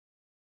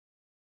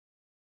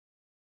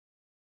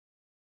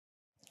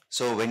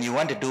So when you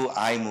want to do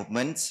eye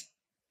movements,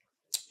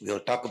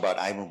 we'll talk about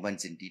eye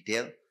movements in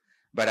detail.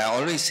 But I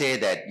always say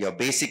that your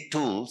basic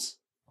tools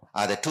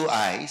are the two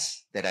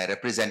eyes that I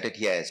represented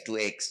here as two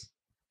eggs.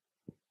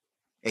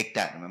 Egg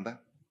tart, remember?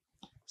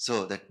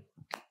 So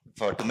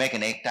to make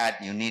an egg tart,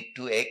 you need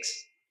two eggs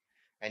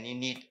and you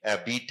need a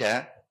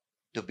beater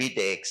to beat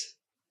the eggs.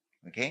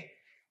 Okay?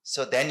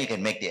 So then you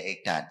can make the egg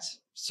tarts.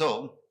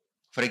 So,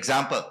 for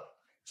example,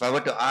 if I were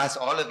to ask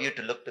all of you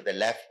to look to the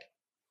left,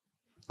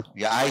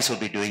 your eyes will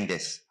be doing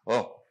this.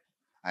 Oh,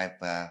 I've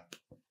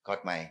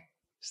got my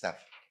stuff.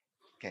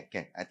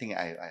 Okay. I think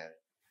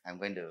I'm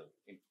going to,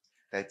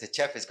 the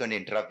chef is going to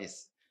interrupt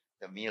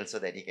the meal so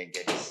that he can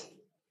get this.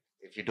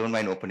 If you don't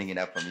mind opening it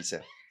up for me,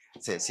 sir.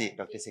 See,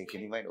 doctor say,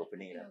 can you mind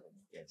opening it up?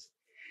 Yes.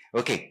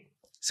 Okay.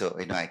 So,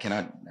 I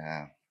cannot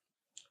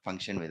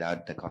function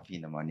without the coffee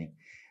in the morning.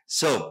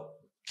 So,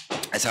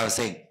 as I was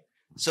saying,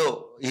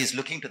 so he's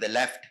looking to the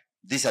left.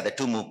 These are the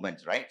two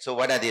movements, right? So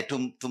what are the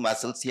two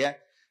muscles here?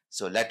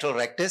 So lateral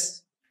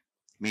rectus,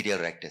 medial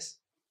rectus.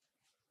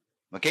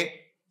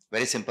 Okay?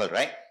 Very simple,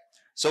 right?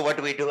 So what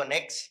do we do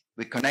next?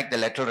 We connect the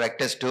lateral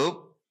rectus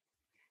to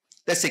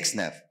the sixth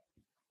nerve.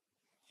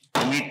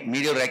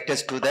 Medial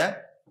rectus to the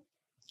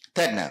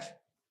third nerve.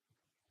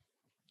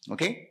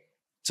 Okay?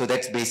 So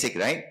that's basic,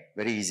 right?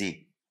 Very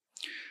easy.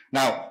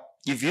 Now,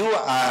 if you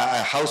are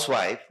a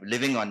housewife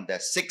living on the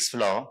 6th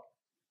floor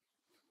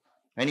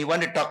and you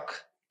want to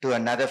talk to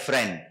another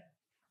friend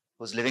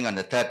who's living on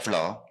the 3rd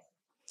floor,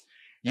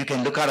 you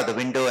can look out of the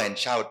window and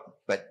shout,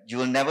 but you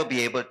will never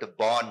be able to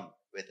bond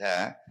with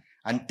her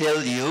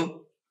until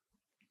you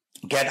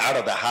get out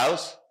of the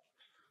house,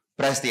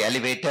 press the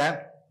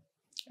elevator,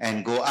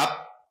 and go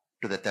up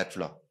to the 3rd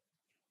floor.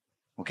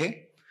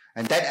 Okay?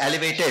 And that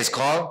elevator is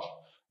called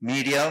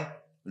medial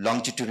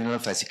longitudinal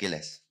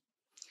fasciculus.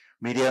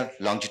 Medial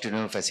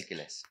longitudinal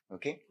fasciculus.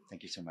 Okay?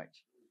 Thank you so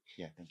much.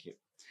 Yeah, thank you.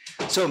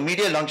 So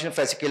medial longitudinal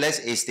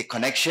fasciculus is the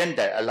connection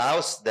that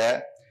allows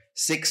the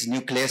 6th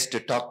nucleus to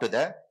talk to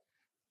the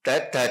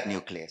third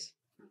nucleus.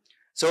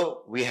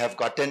 So we have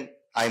gotten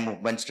eye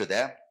movements to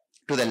the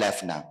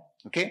left now.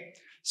 Okay?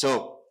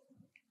 So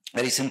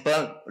very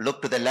simple.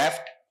 Look to the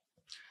left.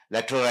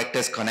 Lateral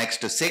rectus connects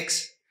to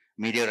 6.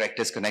 Medial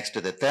rectus connects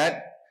to the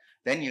 3rd.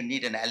 Then you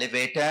need an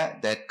elevator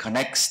that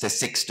connects the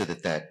 6th to the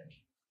 3rd.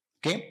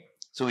 Okay?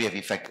 So we have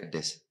effected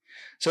this.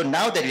 So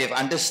now that we have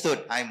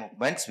understood eye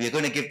movements, we are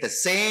going to give the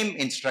same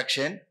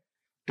instruction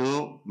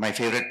to my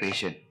favorite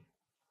patient.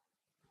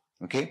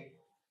 Okay?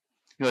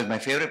 He was my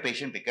favorite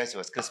patient because it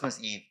was Christmas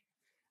Eve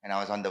and I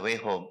was on the way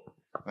home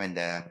when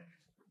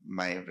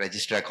my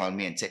registrar called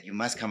me and said, you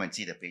must come and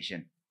see the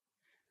patient.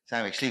 So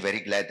I'm actually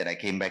very glad that I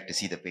came back to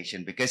see the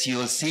patient because you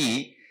will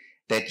see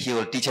that he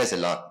will teach us a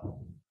lot.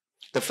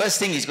 The first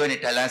thing he's going to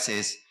tell us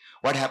is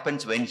what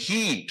happens when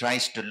he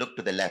tries to look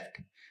to the left.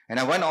 And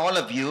I want all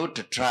of you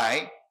to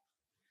try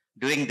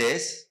doing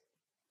this.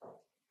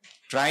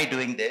 Try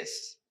doing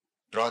this.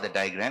 Draw the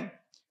diagram.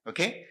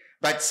 Okay?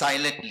 But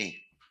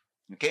silently.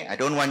 Okay? I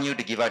don't want you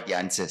to give out the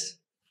answers.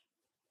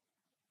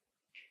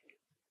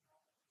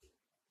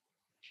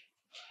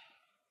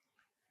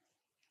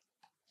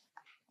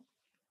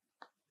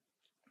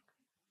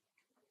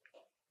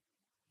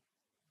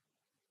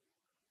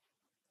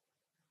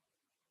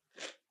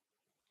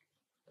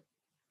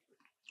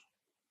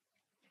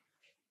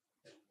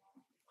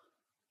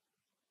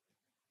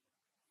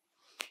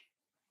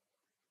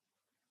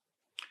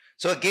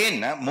 So again,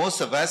 most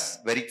of us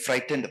very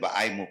frightened about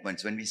eye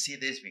movements. When we see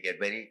this, we get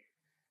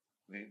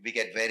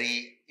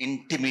very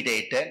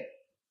intimidated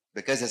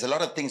because there's a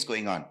lot of things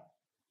going on.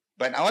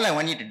 But all I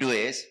want you to do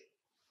is,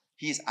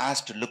 he's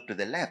asked to look to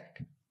the left.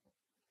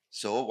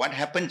 So what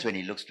happens when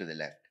he looks to the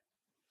left?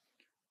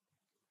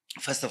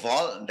 First of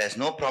all, there's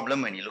no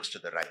problem when he looks to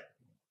the right.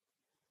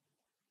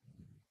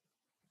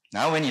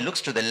 Now when he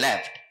looks to the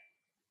left,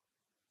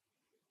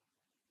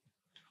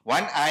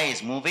 one eye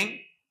is moving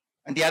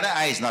and the other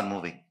eye is not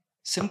moving.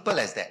 Simple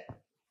as that.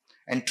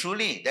 And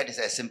truly, that is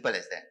as simple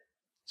as that.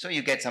 So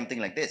you get something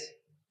like this,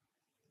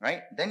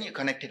 right? Then you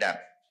connect it up.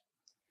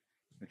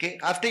 Okay?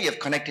 After you have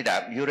connected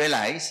up, you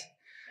realize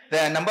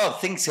there are a number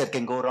of things that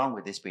can go wrong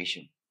with this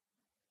patient.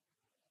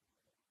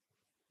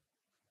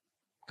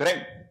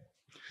 Correct?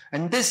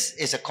 And this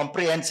is a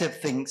comprehensive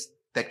things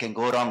that can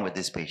go wrong with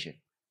this patient.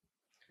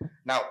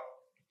 Now,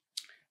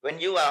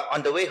 when you are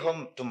on the way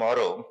home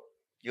tomorrow,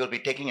 you'll be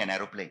taking an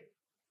aeroplane.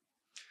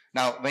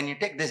 Now, when you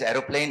take this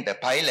aeroplane, the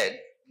pilot,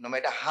 no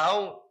matter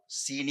how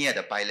senior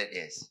the pilot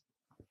is,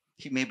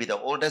 he may be the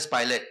oldest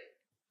pilot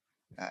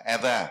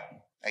ever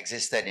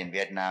existed in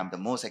Vietnam, the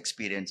most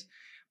experienced,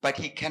 but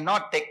he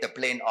cannot take the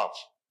plane off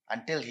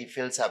until he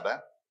fills up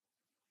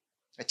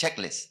a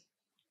checklist.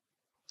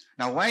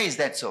 Now, why is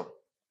that so?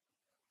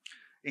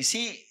 You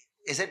see,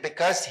 is it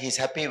because he's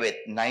happy with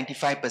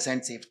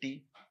 95%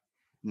 safety,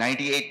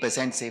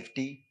 98%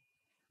 safety,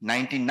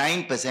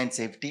 99%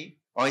 safety?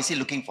 Or is he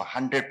looking for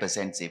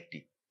 100%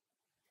 safety?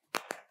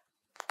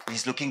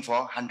 He's looking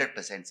for 100%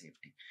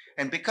 safety.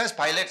 And because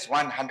pilots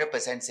want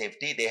 100%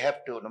 safety, they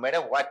have to, no matter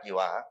what you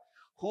are,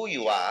 who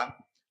you are,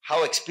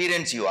 how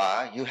experienced you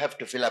are, you have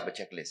to fill up a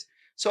checklist.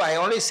 So I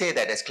always say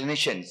that as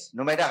clinicians,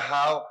 no matter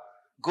how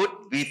good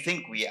we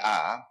think we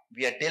are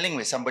dealing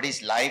with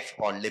somebody's life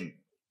or limb.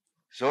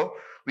 So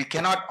we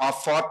cannot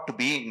afford to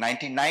be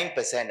 99%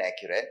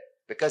 accurate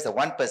because the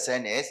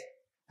 1% is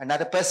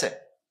another person.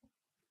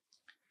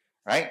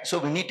 Right? So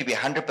we need to be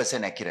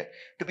 100% accurate.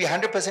 To be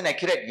 100%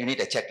 accurate, you need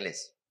a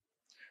checklist.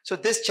 So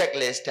this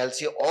checklist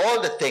tells you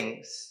all the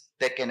things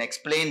that can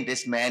explain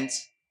this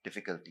man's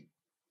difficulty.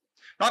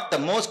 Not the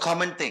most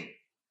common thing.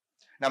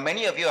 Now,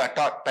 many of you are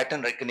taught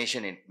pattern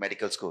recognition in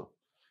medical school.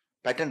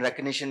 Pattern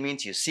recognition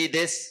means you see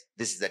this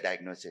is the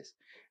diagnosis.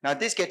 Now,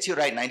 this gets you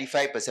right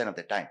 95% of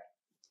the time,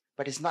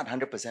 but it's not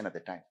 100% of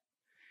the time.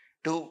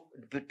 To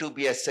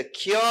be a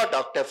secure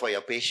doctor for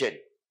your patient,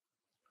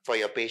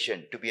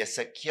 to be a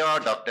secure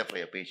doctor for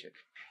your patient,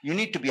 you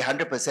need to be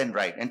 100%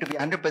 right. And to be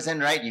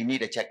 100% right, you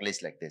need a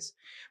checklist like this.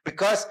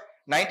 Because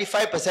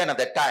 95% of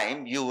the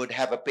time, you would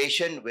have a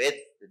patient with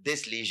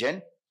this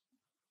lesion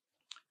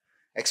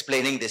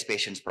explaining this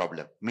patient's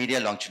problem,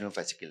 medial longitudinal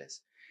fasciculus.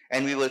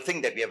 And we will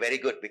think that we are very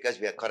good because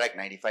we are correct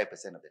 95%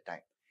 of the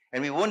time.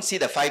 And we won't see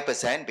the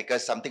 5%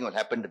 because something will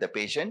happen to the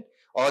patient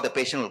or the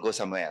patient will go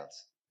somewhere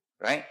else,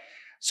 right?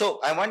 So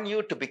I want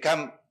you to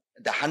become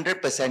the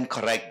 100%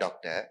 correct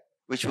doctor,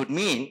 which would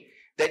mean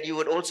that you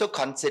would also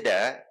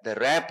consider the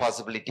rare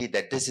possibility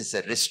that this is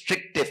a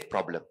restrictive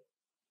problem,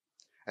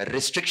 a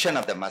restriction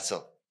of the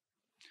muscle.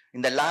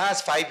 In the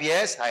last 5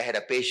 years, I had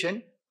a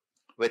patient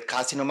with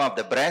carcinoma of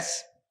the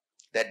breast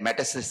that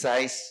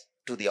metastasized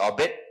to the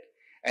orbit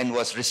and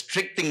was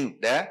restricting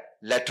the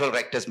lateral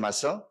rectus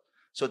muscle.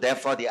 So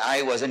therefore, the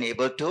eye wasn't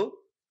able to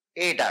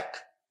adduct.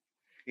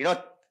 You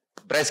know,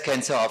 breast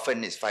cancer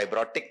often is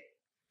fibrotic.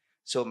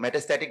 So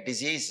metastatic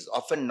disease is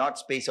often not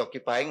space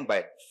occupying,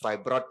 but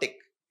fibrotic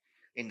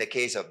in the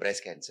case of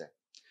breast cancer.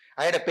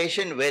 I had a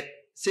patient with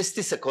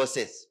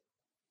cysticercosis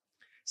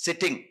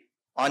sitting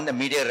on the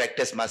medial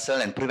rectus muscle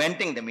and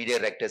preventing the medial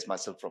rectus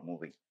muscle from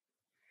moving.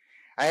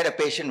 I had a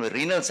patient with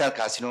renal cell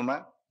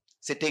carcinoma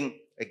sitting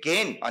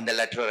again on the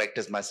lateral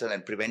rectus muscle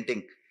and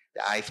preventing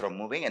the eye from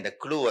moving. And the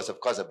clue was, of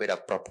course, a bit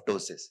of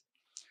proptosis.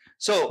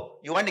 So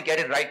you want to get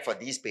it right for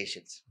these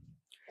patients.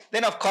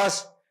 Then, of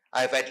course,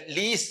 I've at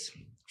least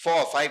 4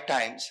 or 5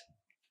 times,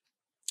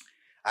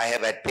 I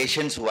have had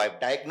patients who I've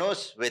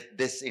diagnosed with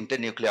this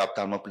internuclear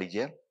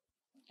ophthalmoplegia.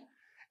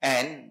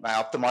 And my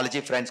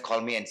ophthalmology friends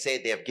call me and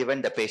say they have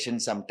given the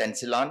patient some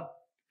tensilon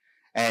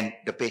and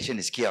the patient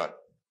is cured.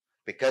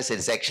 Because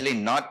it's actually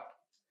not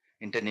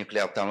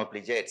internuclear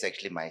ophthalmoplegia, it's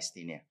actually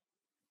myasthenia.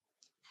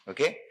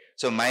 Okay?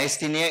 So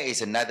myasthenia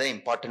is another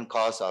important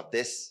cause of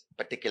this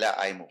particular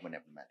eye movement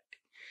abnormality.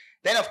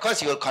 Then, of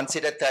course, you will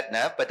consider third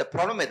nerve, but the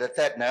problem with the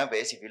third nerve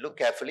is, if you look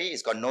carefully,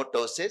 it's got no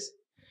ptosis,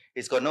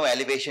 it's got no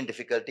elevation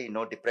difficulty,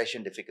 no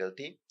depression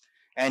difficulty,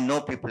 and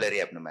no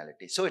pupillary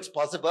abnormality. So it's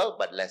possible,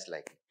 but less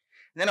likely.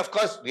 And then, of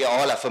course, we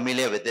all are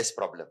familiar with this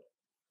problem.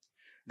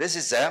 This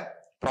is a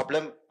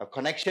problem, a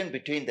connection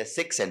between the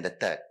 6th and the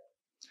 3rd.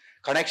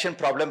 Connection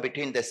problem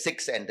between the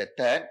 6th and the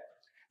 3rd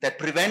that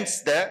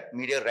prevents the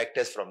medial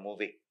rectus from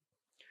moving.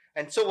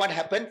 And so what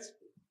happens?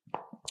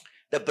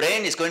 The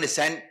brain is going to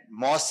send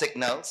more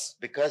signals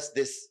because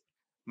this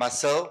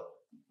muscle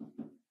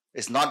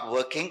is not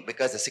working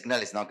because the signal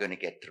is not going to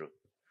get through.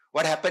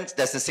 What happens?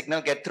 Does the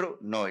signal get through?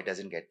 No, it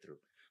doesn't get through.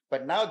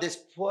 But now this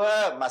poor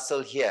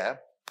muscle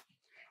here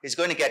is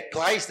going to get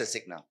twice the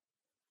signal.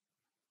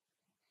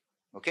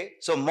 Okay?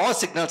 So more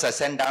signals are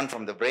sent down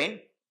from the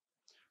brain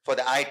for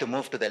the eye to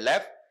move to the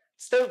left,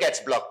 still gets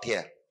blocked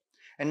here.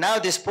 And now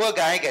this poor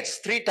guy gets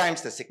 3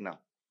 times the signal.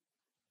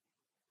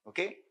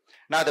 Okay?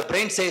 Now the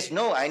brain says,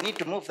 no, I need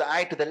to move the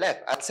eye to the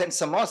left. I'll send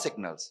some more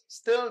signals.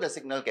 Still the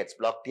signal gets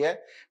blocked here.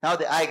 Now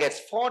the eye gets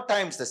 4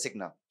 times the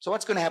signal. So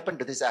what's going to happen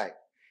to this eye?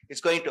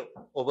 It's going to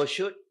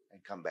overshoot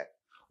and come back.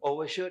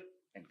 Overshoot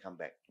and come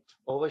back.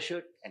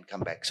 Overshoot and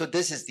come back. So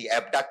this is the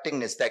abducting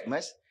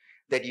nystagmus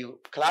that you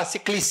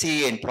classically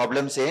see in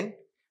problems in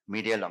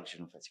medial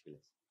longitudinal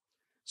fasciculus.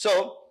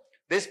 So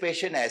this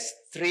patient has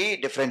 3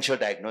 differential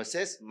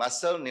diagnoses: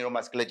 muscle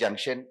neuromuscular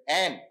junction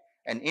and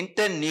an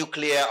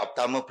internuclear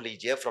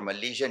ophthalmoplegia from a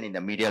lesion in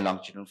the medial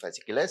longitudinal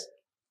fasciculus.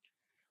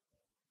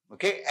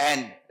 Okay,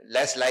 and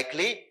less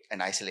likely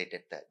an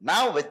isolated third.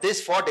 Now with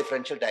this 4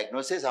 differential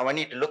diagnoses, I want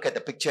you to look at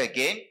the picture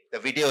again, the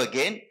video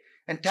again,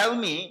 and tell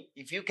me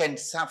if you can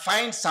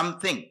find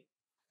something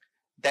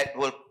that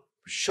will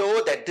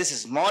show that this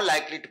is more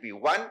likely to be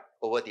one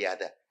over the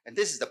other. And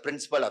this is the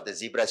principle of the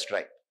zebra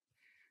stripe.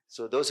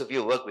 So those of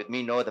you who work with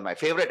me know that my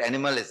favorite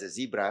animal is the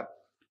zebra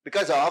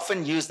because I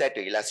often use that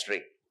to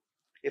illustrate.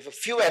 If a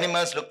few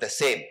animals look the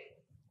same,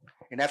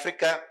 in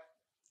Africa,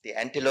 the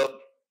antelope,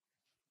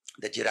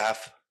 the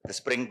giraffe, the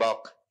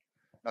springbok,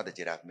 not the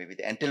giraffe, maybe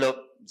the antelope,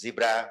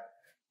 zebra,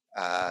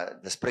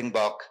 the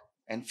springbok,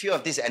 and few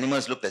of these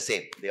animals look the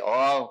same. They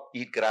all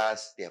eat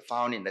grass, they are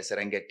found in the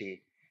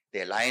Serengeti,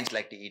 their lions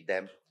like to eat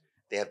them,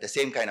 they have the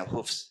same kind of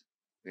hoofs,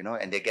 you know,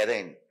 and they gather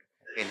in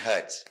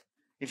herds.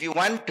 If you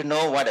want to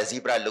know what a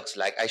zebra looks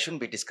like, I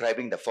shouldn't be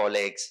describing the 4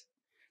 legs,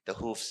 the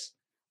hoofs,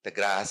 the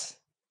grass,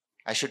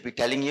 I should be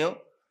telling you,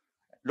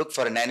 look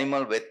for an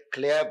animal with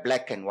clear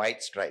black and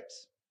white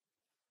stripes.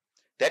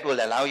 That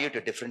will allow you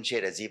to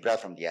differentiate a zebra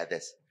from the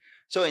others.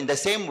 So in the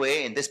same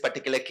way, in this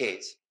particular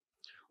case,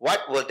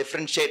 what will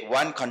differentiate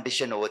one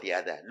condition over the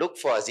other? Look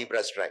for a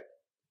zebra stripe.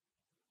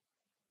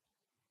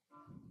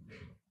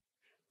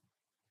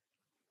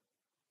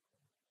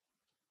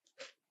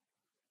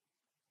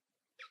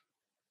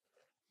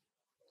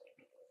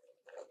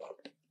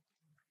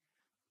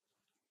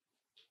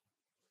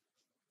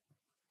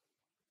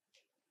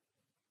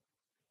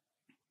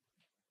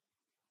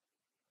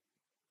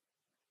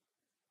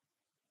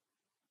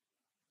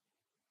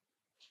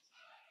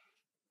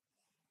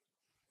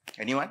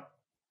 Anyone?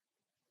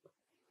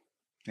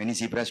 Any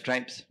zebra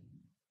stripes?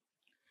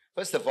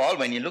 First of all,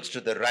 when he looks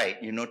to the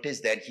right, you notice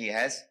that he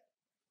has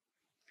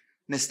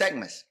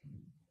nystagmus.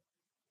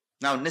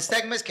 Now,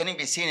 nystagmus can it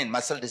be seen in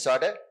muscle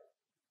disorder?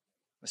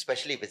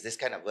 Especially if it's this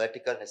kind of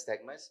vertical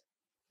nystagmus.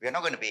 We are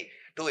not going to be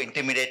too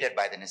intimidated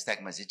by the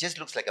nystagmus. It just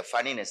looks like a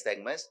funny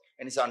nystagmus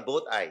and it's on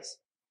both eyes.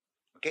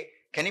 Okay?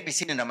 Can it be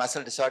seen in a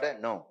muscle disorder?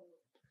 No.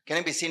 Can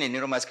it be seen in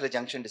neuromuscular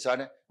junction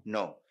disorder?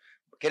 No.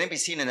 Can it be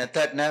seen in a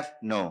third nerve?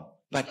 No.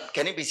 But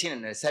can it be seen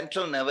in a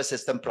central nervous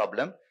system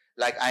problem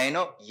like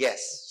INO?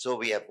 Yes. So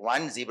we have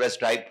one zebra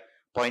stripe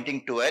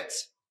pointing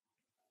towards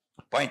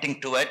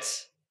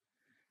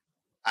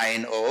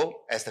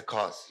INO as the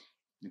cause.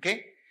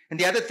 Okay? And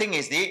the other thing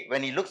is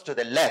when he looks to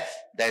the left,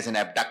 there's an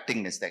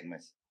abducting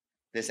nystagmus.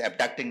 This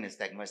abducting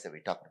nystagmus that we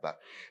talked about.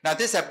 Now,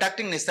 this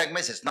abducting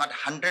nystagmus is not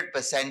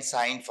 100%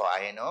 sign for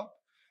INO,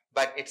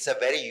 but it's a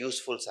very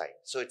useful sign.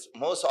 So it's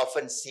most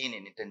often seen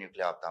in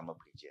internuclear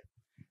ophthalmoplegia,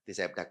 this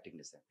abducting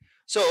nystagmus.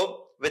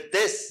 So with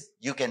this,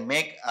 you can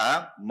make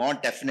a more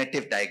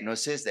definitive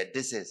diagnosis that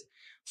this is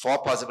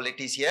 4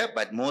 possibilities here,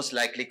 but most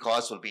likely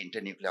cause will be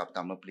internuclear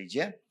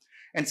ophthalmoplegia.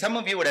 And some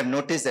of you would have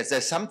noticed that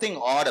there's something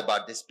odd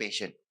about this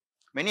patient.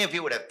 Many of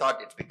you would have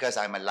thought it's because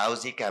I'm a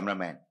lousy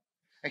cameraman.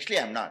 Actually,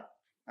 I'm not.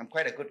 I'm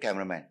quite a good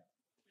cameraman.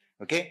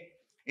 Okay?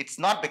 It's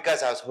not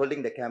because I was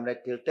holding the camera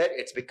tilted.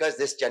 It's because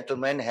this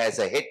gentleman has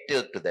a head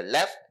tilt to the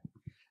left.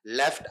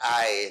 Left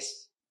eye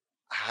is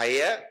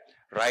higher.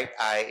 Right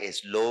eye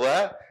is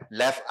lower.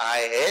 Left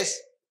eye is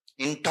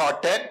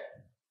intorted.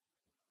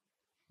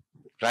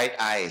 Right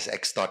eye is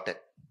extorted.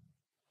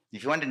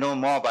 If you want to know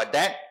more about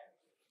that,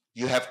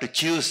 you have to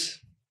choose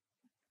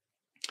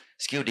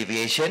skew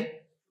deviation,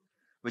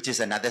 which is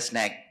another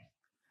snack,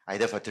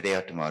 either for today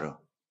or tomorrow.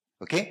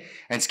 Okay?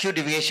 And skew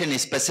deviation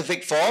is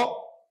specific for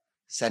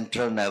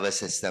central nervous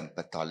system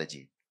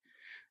pathology.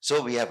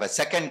 So we have a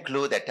second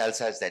clue that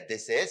tells us that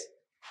this is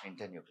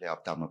internuclear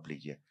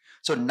ophthalmoplegia.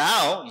 So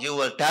now you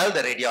will tell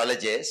the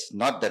radiologist,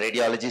 not the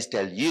radiologist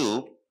tell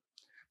you,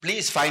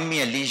 please find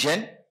me a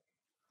lesion,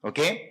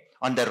 okay,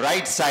 on the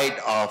right side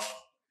of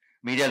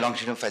medial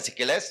longitudinal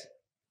fasciculus,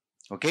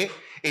 okay,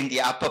 in the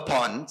upper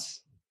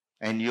pons,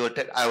 and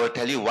I will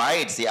tell you why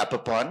it's the upper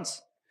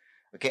pons,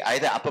 okay,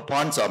 either upper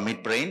pons or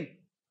midbrain,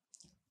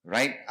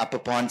 right, upper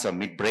pons or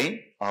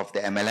midbrain of the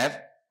MLF.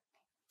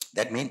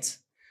 That means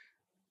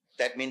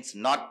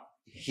not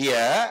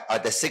here or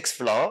the 6th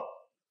floor,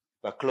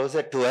 but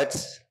closer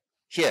towards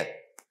here,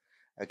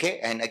 okay.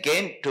 And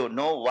again, to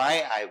know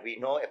why we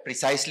know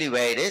precisely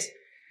where it is,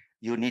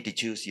 you need to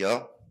choose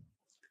your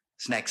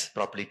snacks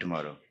properly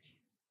tomorrow,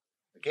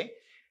 okay.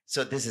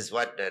 So this is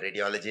what the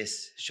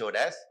radiologist showed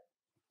us.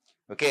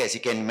 Okay, as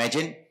you can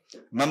imagine,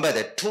 remember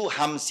the 2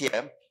 humps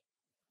here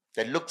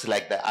that looks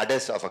like the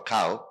udders of a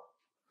cow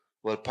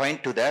will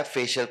point to the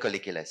facial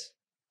colliculus.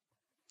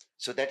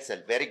 So that's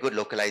a very good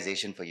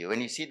localization for you. When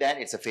you see that,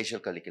 it's a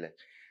facial colliculus.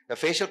 The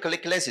facial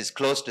colliculus is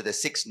close to the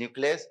 6th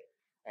nucleus,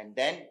 and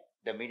then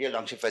the medial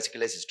longitudinal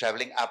fasciculus is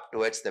traveling up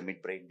towards the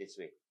midbrain this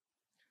way.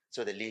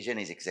 So the lesion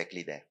is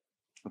exactly there.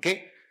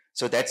 Okay?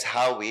 So that's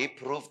how we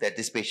prove that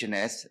this patient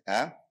has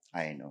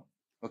INO.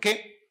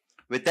 Okay?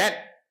 With that,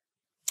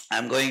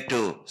 I'm going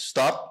to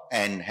stop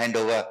and hand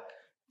over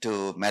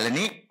to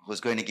Melanie, who's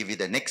going to give you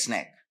the next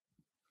snack.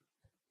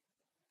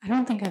 I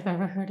don't think I've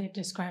ever heard it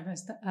described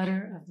as the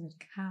udder of the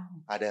cow.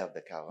 Udder of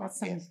the cow.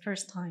 That's the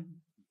first time.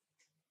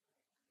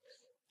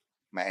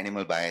 My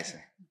animal bias.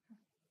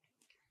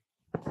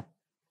 All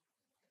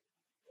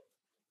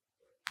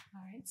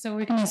right, so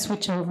we're going to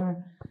switch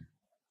over.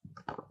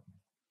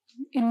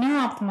 In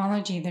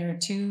neuroophthalmology, there are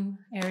 2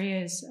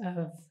 areas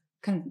of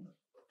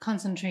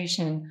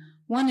concentration.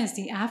 One is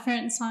the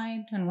afferent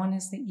side, and one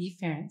is the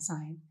efferent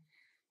side.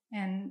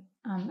 And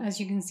as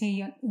you can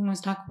see, we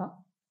must talk about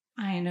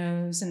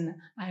INOs and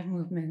eye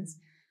movements,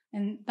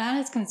 and that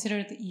is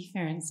considered the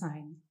efferent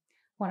side.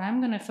 What I'm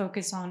going to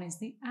focus on is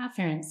the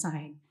afferent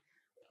side.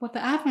 What the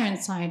afferent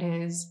side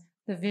is,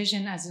 the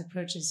vision as it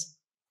approaches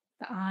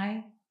the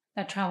eye,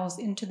 that travels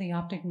into the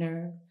optic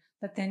nerve,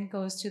 that then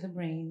goes to the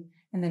brain,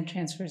 and then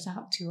transfers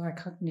out to our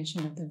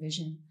cognition of the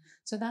vision.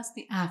 So that's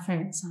the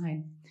afferent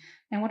side.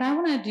 And what I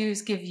want to do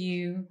is give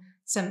you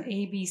some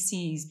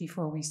ABCs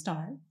before we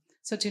start.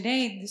 So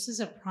today, this is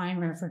a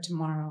primer for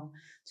tomorrow.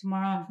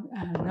 Tomorrow,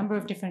 a number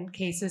of different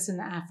cases in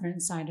the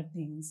afferent side of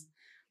things.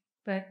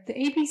 But the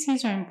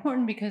ABCs are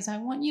important because I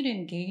want you to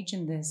engage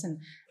in this and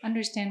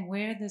understand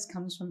where this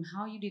comes from,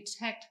 how you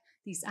detect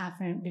these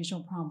afferent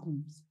visual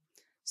problems.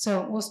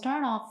 So we'll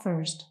start off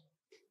first.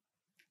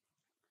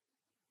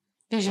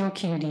 Visual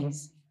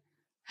acuities.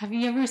 Have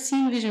you ever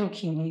seen visual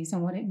acuities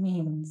and what it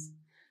means?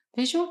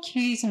 Visual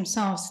acuities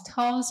themselves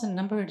tell us a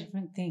number of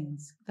different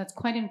things that's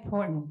quite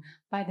important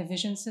by the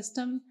vision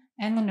system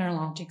and the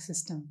neurologic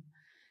system.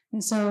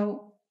 And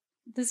so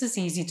this is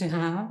easy to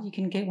have. You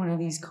can get one of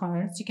these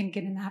cards. You can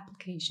get an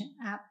application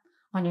app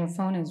on your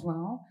phone as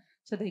well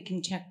so that you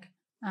can check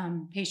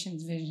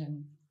patient's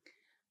vision.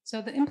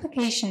 So the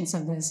implications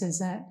of this is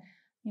that,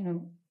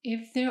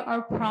 if there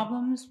are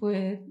problems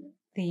with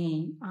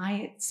the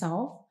eye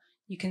itself,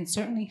 you can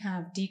certainly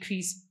have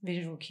decreased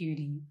visual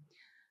acuity.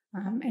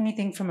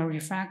 Anything from a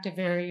refractive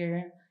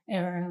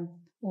error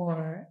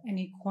or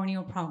any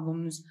corneal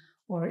problems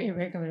or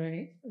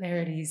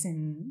irregularities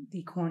in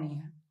the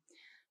cornea.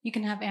 You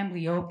can have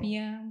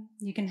amblyopia.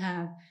 You can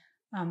have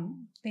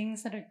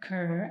things that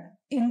occur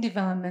in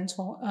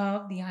developmental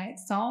of the eye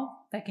itself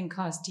that can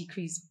cause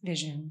decreased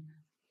vision.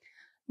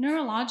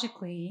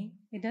 Neurologically,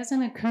 it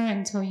doesn't occur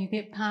until you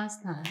get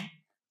past that.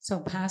 So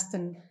past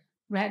the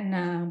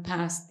retina,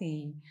 past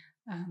the,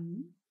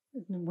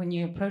 when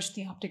you approach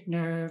the optic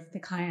nerve, the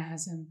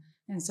chiasm,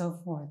 and so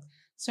forth.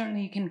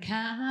 Certainly you can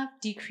have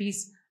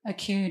decreased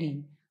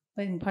acuity,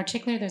 but in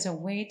particular, there's a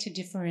way to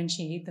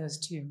differentiate those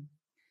two.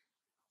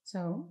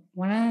 So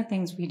one of the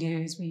things we do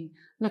is we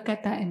look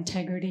at that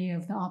integrity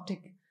of the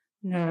optic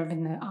nerve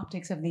and the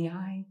optics of the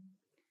eye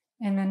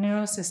and the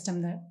neural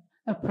system that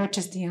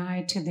approaches the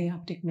eye to the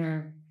optic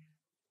nerve.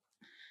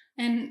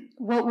 And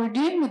what we're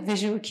doing with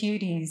visual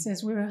acuities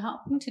is we're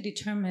helping to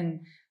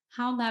determine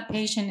how that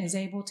patient is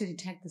able to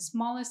detect the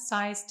smallest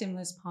size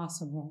stimulus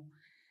possible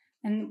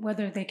and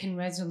whether they can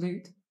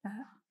resolute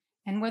that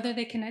and whether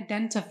they can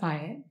identify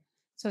it.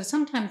 So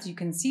sometimes you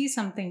can see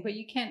something, but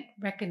you can't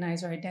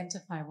recognize or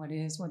identify what it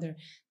is, whether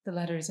the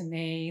letter is an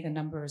A, the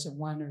number is a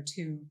 1 or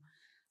 2.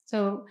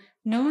 So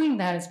knowing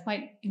that is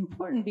quite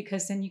important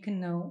because then you can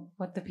know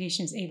what the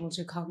patient is able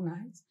to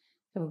cognize.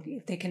 So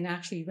if they can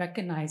actually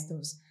recognize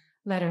those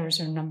letters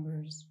or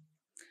numbers.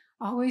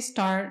 Always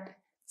start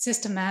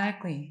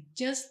systematically,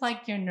 just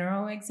like your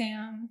neuro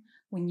exam.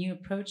 When you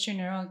approach your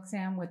neuro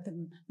exam with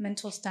the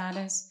mental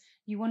status,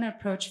 you want to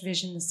approach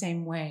vision the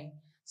same way.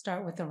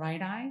 Start with the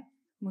right eye,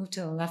 move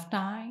to the left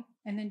eye,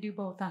 and then do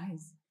both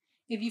eyes.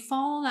 If you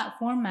follow that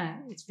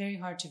format, it's very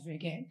hard to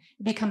forget.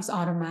 It becomes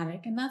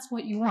automatic, and that's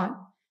what you want.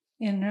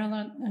 In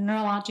a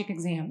neurologic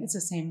exam, it's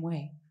the same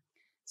way.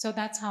 So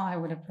that's how I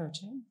would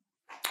approach it.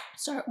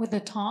 Start with the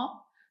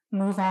top,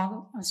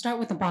 start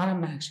with the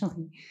bottom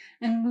actually,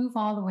 and move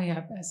all the way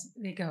up as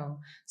they go.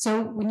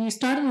 So when you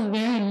start at the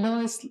very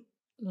lowest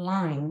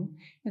line,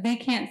 if they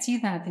can't see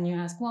that, then you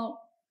ask,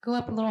 well, go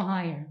up a little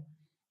higher.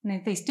 And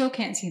if they still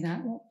can't see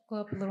that, well, go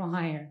up a little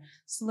higher,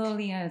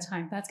 slowly at a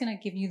time. That's going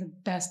to give you the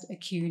best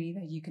acuity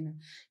that you can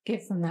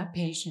get from that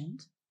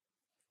patient.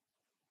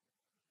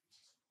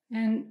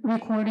 And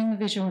recording the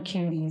visual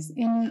acuities.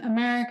 In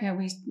America,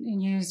 we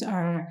use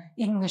our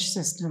English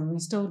system. We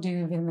still do,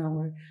 even though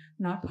we're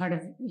not part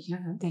of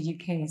the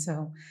UK.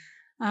 So,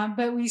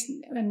 but we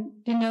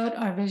denote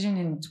our vision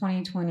in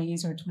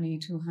 2020s or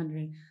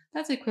 2200.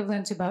 That's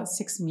equivalent to about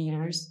 6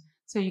 meters.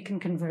 So you can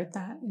convert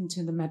that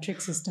into the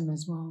metric system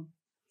as well.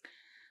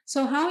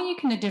 So how are you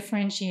going to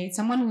differentiate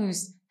someone who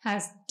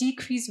has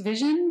decreased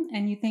vision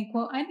and you think,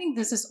 well, I think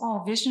this is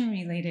all vision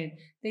related.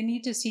 They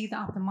need to see the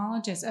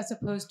ophthalmologist, as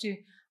opposed to,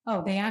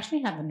 oh, they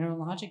actually have a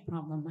neurologic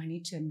problem. I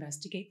need to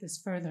investigate this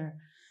further.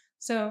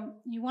 So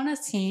you want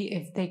to see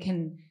if they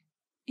can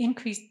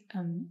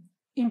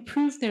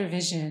improve their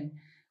vision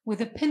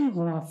with a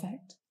pinhole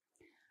effect.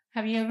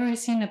 Have you ever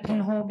seen a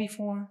pinhole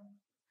before?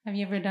 Have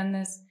you ever done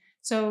this?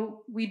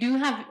 So we do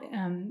have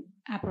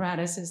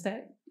apparatuses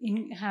that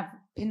have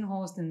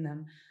pinholes in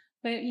them.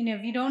 But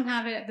if you don't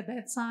have it at the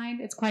bedside,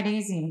 it's quite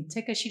easy.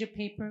 Take a sheet of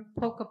paper,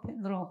 poke a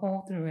little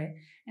hole through it,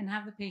 and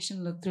have the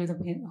patient look through the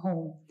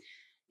pinhole.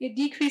 It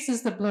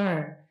decreases the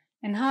blur.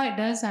 And how it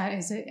does that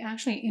is it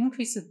actually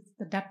increases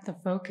the depth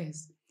of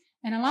focus.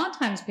 And a lot of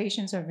times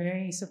patients are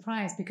very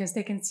surprised because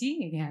they can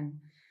see again.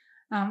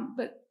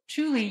 But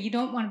truly, you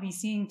don't want to be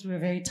seeing through a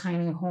very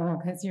tiny hole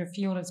because your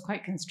field is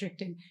quite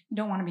constricted. You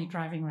don't want to be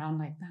driving around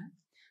like that.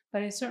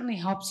 But it certainly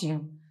helps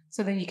you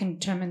so that you can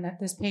determine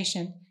that this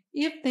patient,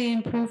 if they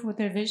improve with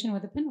their vision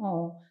with a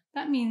pinhole,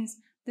 that means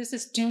this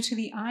is due to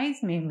the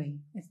eyes mainly.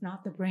 It's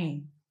not the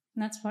brain.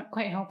 And that's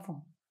quite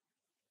helpful.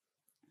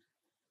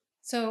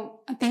 So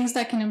things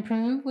that can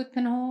improve with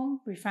pinhole: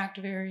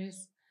 refractive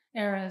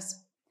errors,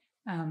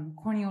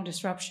 corneal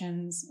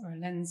disruptions, or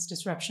lens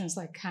disruptions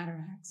like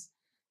cataracts.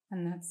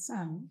 And that's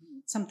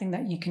something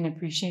that you can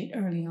appreciate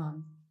early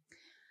on.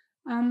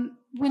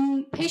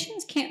 When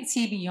patients can't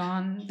see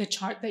beyond the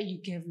chart that you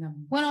give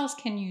them, what else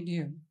can you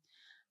do?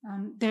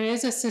 There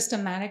is a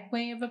systematic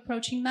way of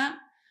approaching that,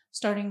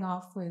 starting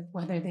off with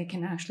whether they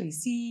can actually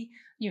see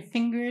your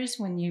fingers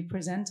when you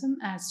present them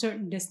at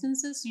certain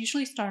distances.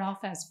 Usually start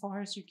off as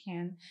far as you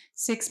can,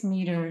 6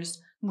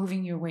 meters,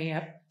 moving your way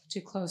up to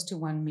close to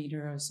 1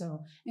 meter or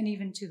so, and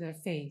even to their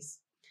face.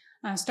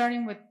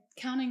 Starting with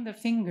counting the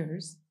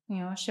fingers,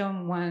 show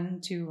them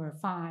 1, 2, or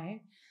 5.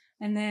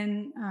 And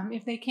then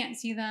if they can't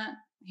see that,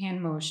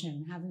 hand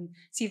motion,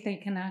 see if they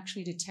can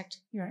actually detect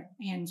your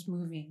hands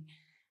moving.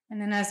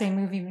 And then as they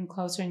move even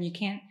closer and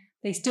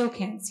they still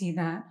can't see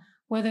that,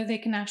 whether they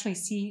can actually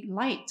see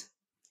light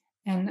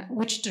and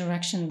which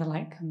direction the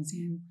light comes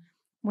in.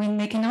 When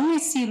they can only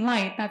see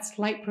light, that's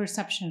light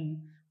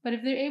perception. But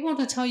if they're able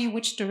to tell you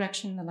which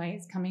direction the light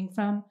is coming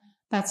from,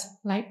 that's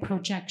light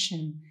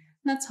projection.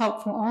 And that's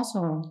helpful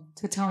also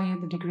to tell you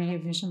the degree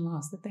of vision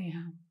loss that they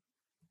have.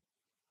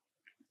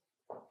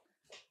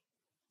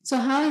 So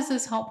how is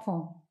this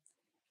helpful?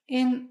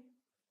 In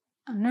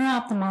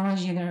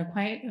neuro-ophthalmology, there are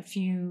quite a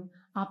few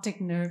optic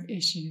nerve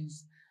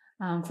issues.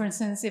 For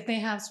instance, if they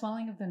have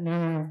swelling of the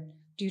nerve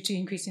due to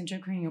increased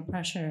intracranial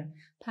pressure,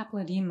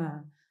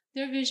 papilledema,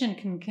 their vision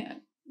can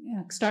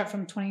start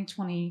from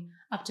 20/20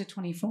 up to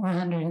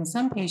 2400. And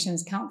some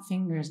patients count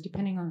fingers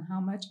depending on how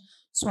much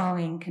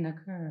swelling can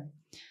occur.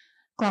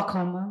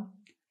 Glaucoma,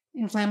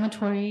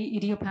 inflammatory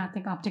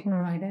idiopathic optic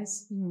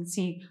neuritis, you can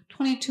see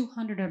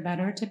 2200 or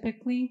better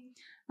typically.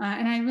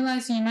 And I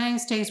realize in the United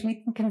States, we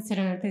can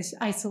consider this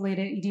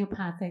isolated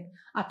idiopathic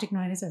optic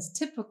neuritis as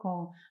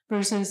typical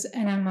versus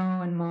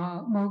NMO and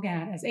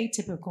MOGAD as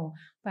atypical.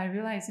 But I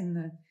realize in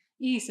the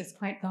East, it's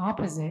quite the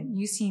opposite.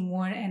 You see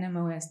more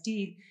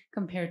NMOSD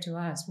compared to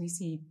us. We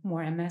see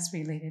more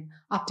MS-related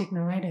optic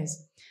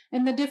neuritis.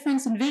 And the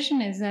difference in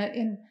vision is that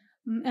in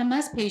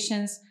MS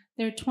patients,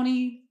 they're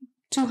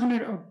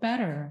 2200 or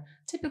better,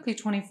 typically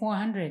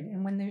 2400.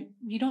 And when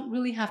you don't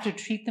really have to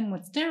treat them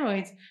with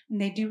steroids,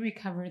 and they do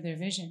recover their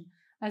vision.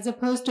 As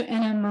opposed to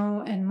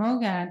NMO and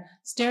MOGAD,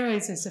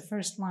 steroids is the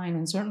first line,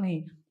 and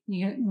certainly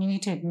you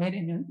need to admit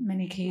in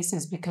many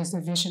cases because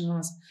the vision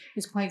loss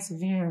is quite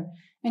severe.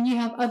 And you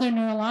have other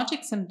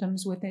neurologic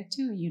symptoms with it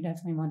too. You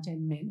definitely want to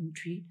admit and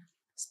treat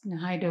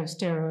high-dose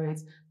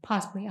steroids,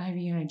 possibly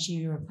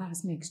IVIG or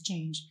plasma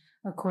exchange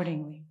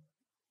accordingly.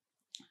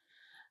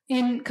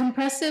 In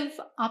compressive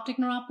optic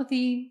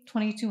neuropathy,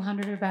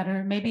 2200 or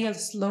better, maybe a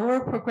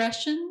slower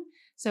progression.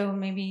 So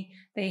maybe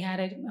they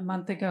had it a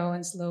month ago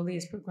and slowly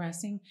is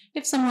progressing.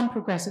 If someone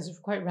progresses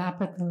quite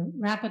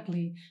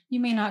rapidly, you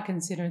may not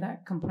consider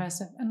that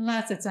compressive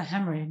unless it's a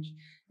hemorrhage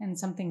and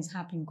something's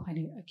happening quite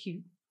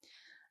acute.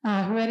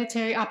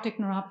 Hereditary optic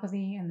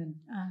neuropathy and then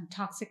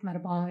toxic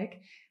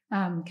metabolic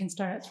can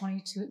start at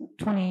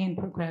 20 and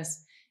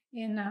progress.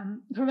 In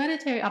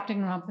hereditary optic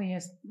neuropathy,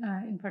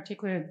 in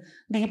particular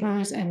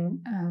Leber's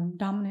and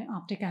dominant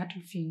optic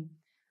atrophy,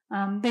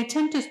 they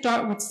tend to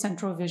start with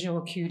central visual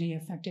acuity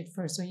affected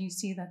first. So you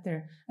see that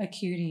their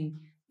acuity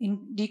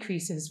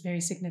decreases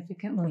very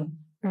significantly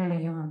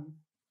early on.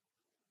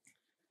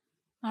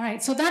 All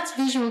right, so that's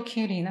visual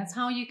acuity. That's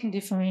how you can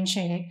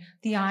differentiate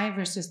the eye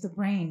versus the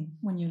brain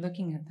when you're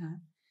looking at that.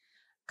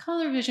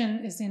 Color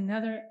vision is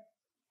another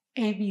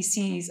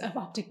ABCs of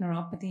optic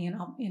neuropathy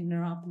in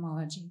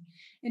neuro-ophthalmology.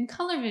 In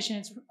color vision,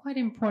 it's quite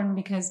important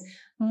because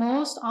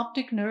most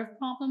optic nerve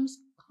problems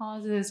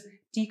causes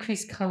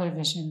decreased color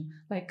vision,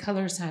 like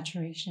color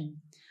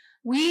saturation.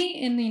 We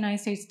in the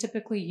United States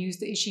typically use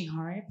the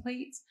Ishihara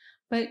plates,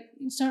 but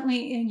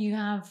certainly you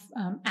have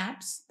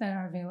apps that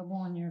are available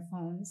on your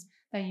phones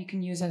that you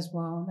can use as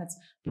well. That's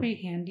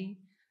pretty handy.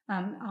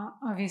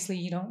 Obviously,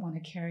 you don't want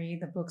to carry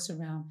the books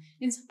around.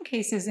 In some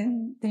cases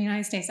in the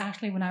United States,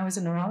 actually, when I was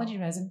a neurology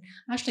resident,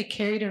 I actually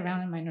carried it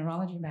around in my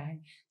neurology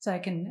bag so I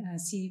can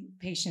see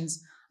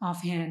patients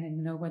offhand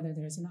and know whether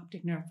there's an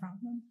optic nerve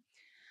problem.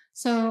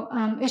 So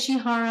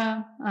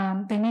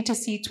Ishihara, they need to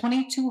see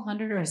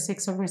 2200 or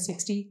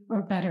 6/60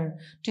 or better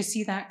to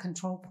see that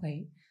control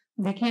plate.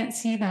 If they can't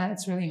see that,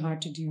 it's really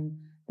hard to do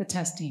the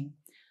testing.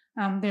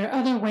 There are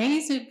other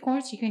ways, of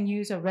course. You can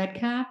use a red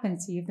cap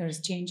and see if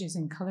there's changes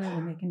in color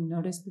when they can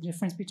notice the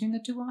difference between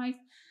the two eyes.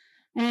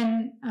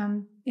 And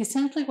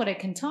essentially what it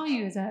can tell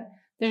you is that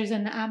there's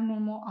an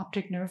abnormal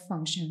optic nerve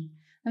function.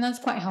 And that's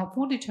quite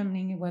helpful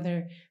determining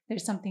whether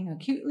there's something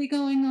acutely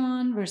going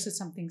on versus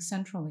something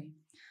centrally.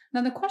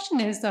 Now the question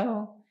is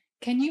though,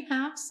 can you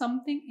have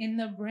something in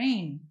the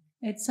brain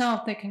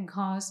itself that can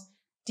cause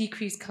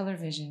decreased color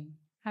vision?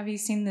 Have you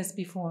seen this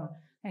before?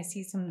 I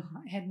see some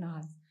head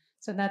nods.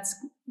 So that's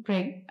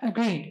great,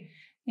 agreed.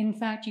 In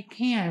fact, you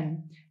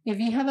can. If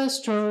you have a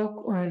stroke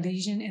or a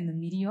lesion in the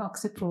medial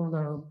occipital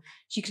lobe,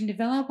 you can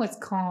develop what's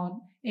called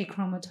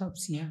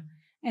achromatopsia.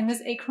 And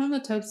this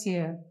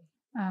achromatopsia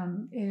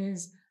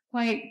is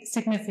quite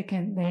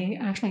significant. They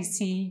actually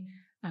see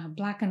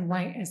black and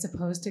white as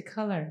opposed to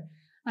color.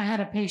 I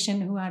had a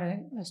patient who had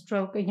a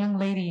stroke, a young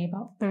lady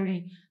about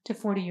 30 to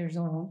 40 years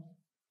old.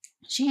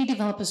 She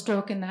developed a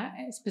stroke in that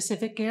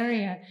specific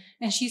area,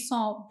 and she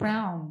saw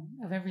brown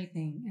of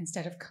everything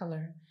instead of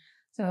color.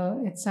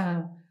 So it's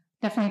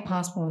definitely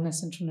possible in the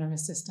central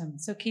nervous system.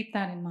 So keep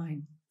that in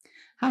mind.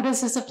 How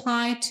does this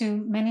apply to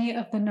many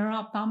of the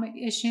neuro-ophthalmic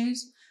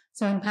issues?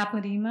 So in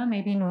papilledema,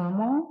 maybe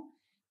normal.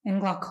 In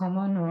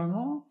glaucoma,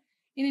 normal.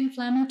 In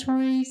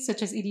inflammatory,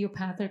 such as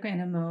idiopathic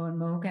NMO and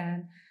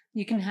MOGAD,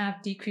 you can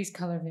have decreased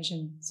color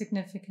vision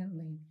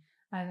significantly.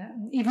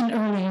 Even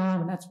early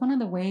on, that's one of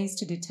the ways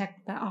to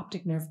detect the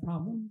optic nerve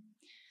problem.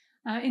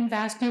 In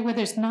vascular, where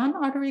there's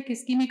non-arteritic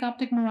ischemic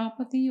optic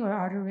neuropathy or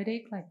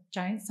arteritic, like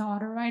giant cell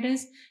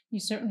arteritis, you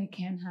certainly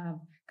can have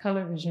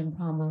color vision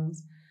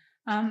problems.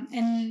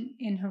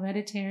 In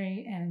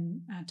hereditary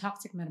and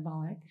toxic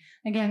metabolic,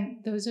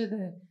 again, those are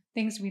the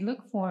things we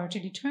look for to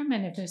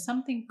determine if there's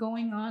something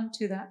going on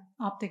to that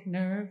optic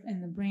nerve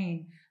in the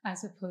brain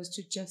as opposed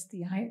to just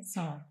the eye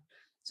itself.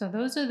 So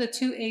those are the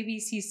two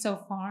ABCs so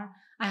far.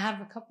 I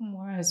have a couple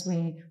more as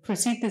we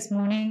proceed this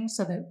morning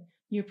so that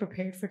you're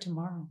prepared for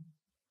tomorrow.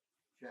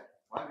 Sure.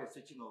 While we're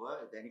switching over,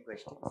 are there any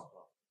questions?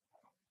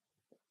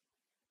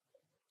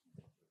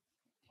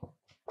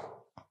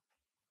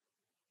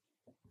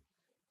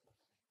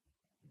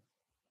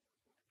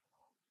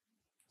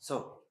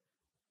 So,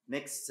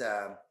 next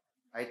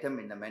item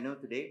in the menu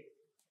today.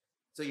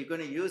 So you're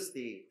going to use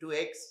the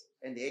 2x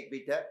and the egg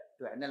beta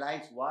to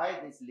analyze why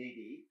this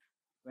lady,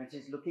 when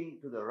she's looking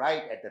to the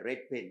right at the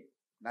red pin,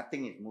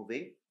 nothing is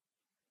moving.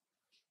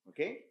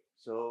 Okay?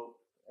 So,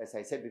 as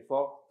I said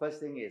before,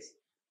 first thing is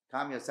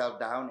calm yourself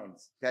down and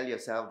tell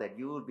yourself that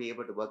you will be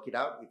able to work it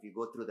out if you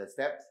go through the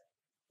steps.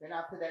 Then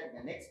after that, in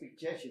the next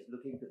picture, she's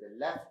looking to the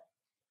left.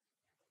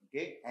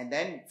 Okay? And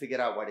then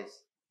figure out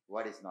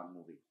what is not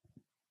moving.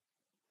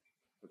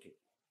 Okay.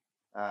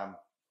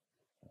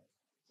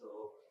 So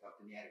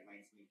Dr. Nia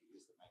reminds me to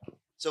use the mic.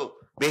 So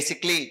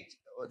basically,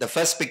 the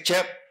first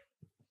picture,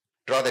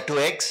 draw the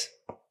 2x.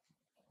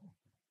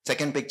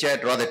 Second picture,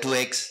 draw the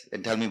 2x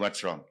and tell me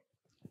what's wrong.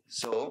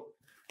 So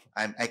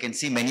I can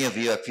see many of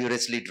you are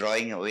furiously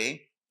drawing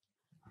away.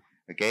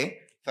 Okay.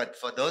 But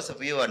for those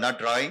of you who are not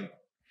drawing,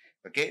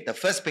 okay, the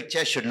first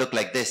picture should look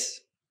like this.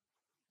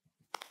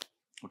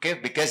 Okay,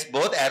 because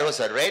both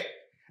arrows are red,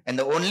 and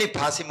the only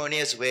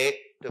parsimonious way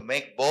to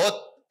make both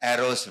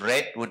arrows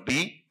red would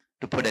be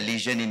to put a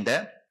lesion in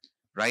the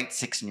right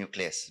 6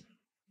 nucleus.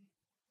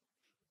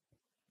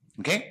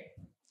 Okay?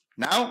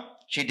 Now,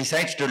 she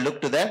decides to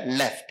look to the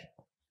left.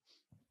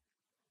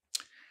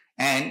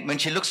 And when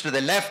she looks to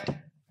the left,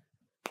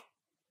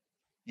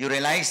 you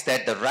realize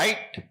that the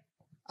right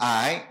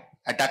eye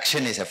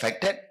adduction is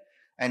affected.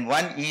 And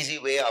one easy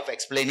way of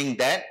explaining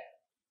that,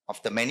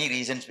 of the many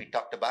reasons we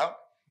talked about,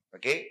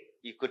 okay,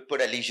 you could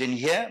put a lesion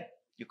here,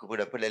 you could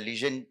put a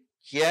lesion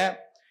here,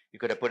 you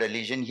could have put a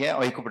lesion here,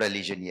 or you could put a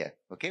lesion here.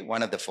 Okay,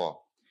 one of the 4.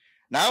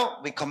 Now,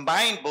 we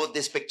combine both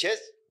these pictures,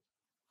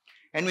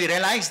 and we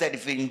realize that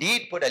if we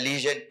indeed put a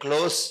lesion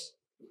close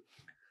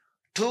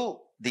to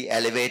the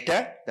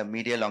elevator, the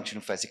medial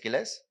longitudinal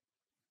fasciculus,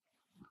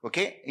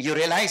 okay, you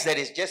realize that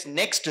it's just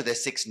next to the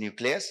 6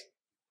 nucleus.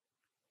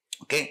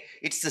 Okay,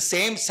 it's the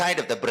same side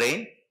of the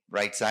brain,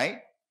 right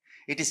side.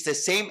 It is the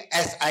same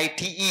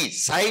SITE,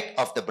 side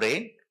of the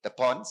brain, the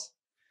pons.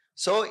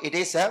 So it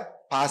is a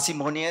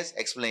parsimonious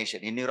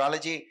explanation. In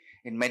neurology,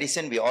 in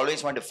medicine, we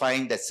always want to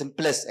find the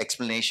simplest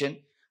explanation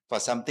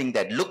for something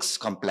that looks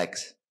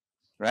complex,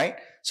 right?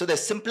 So the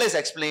simplest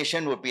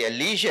explanation would be a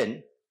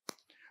lesion,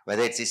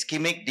 whether it's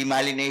ischemic,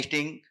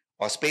 demyelinating,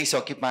 or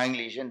space-occupying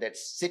lesion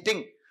that's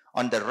sitting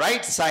on the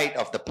right side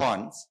of the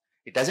pons.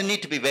 It doesn't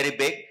need to be very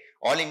big.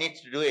 All it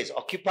needs to do is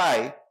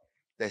occupy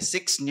the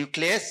 6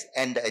 nucleus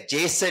and the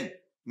adjacent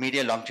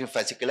medial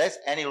longitudinal fasciculus,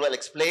 and it will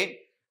explain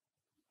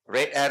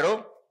red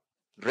arrow,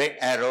 red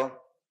arrow,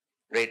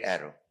 red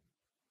arrow.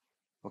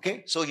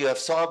 Okay, so you have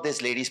solved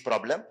this lady's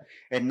problem,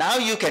 and now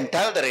you can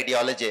tell the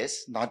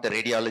radiologist, not the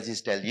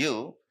radiologist tell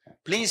you,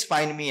 please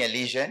find me a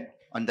lesion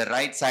on the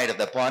right side of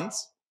the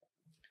pons,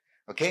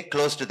 okay,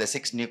 close to the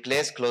 6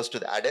 nucleus, close to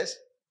the others,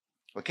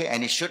 okay,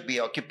 and it should be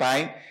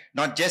occupying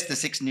not just the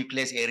 6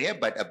 nucleus area,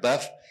 but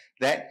above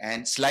that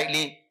and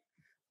slightly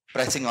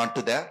pressing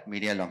onto the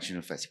medial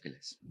longitudinal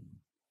fasciculus.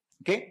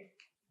 Okay?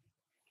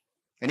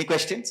 Any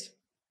questions?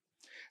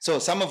 So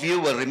some of you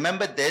will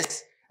remember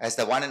this as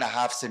the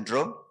 1.5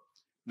 syndrome.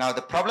 Now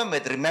the problem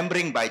with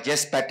remembering by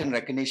just pattern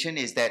recognition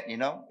is that,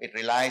 it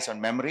relies on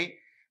memory.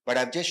 But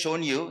I've just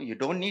shown you, you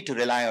don't need to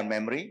rely on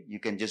memory. You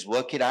can just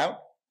work it out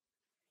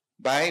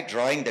by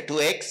drawing the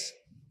 2x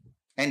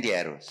and the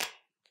arrows.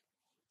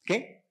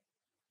 Okay?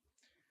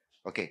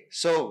 Okay,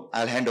 so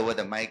I'll hand over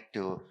the mic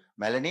to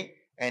Melanie.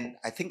 And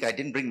I think I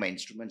didn't bring my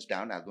instruments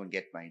down. I'll go and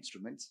get my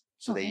instruments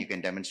so that you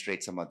can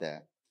demonstrate some of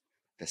the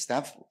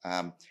stuff.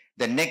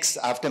 The next,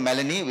 after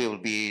Melanie, we will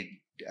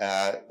be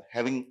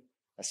having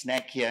a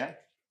snack here,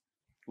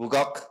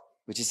 wugok,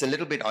 which is a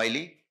little bit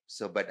oily.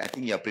 So, but I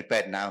think you're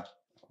prepared now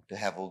to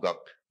have wugok.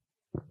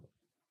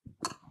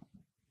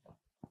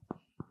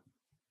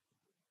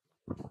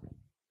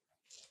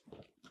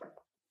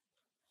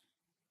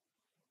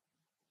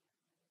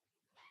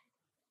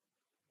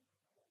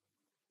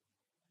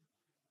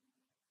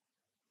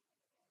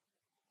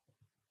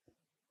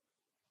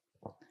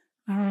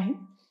 All right.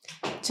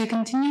 To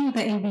continue with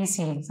the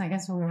ABCs, I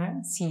guess we're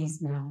at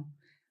C's now.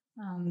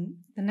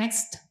 The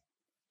next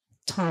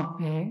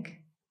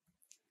topic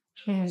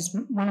is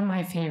one of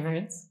my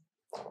favorites,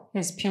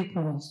 is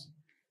pupils.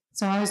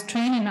 So I was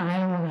trained in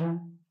Iowa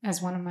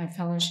as one of my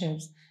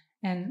fellowships,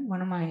 and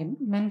one of my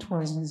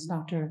mentors is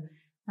Dr.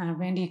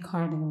 Randy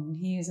Carden.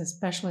 He is a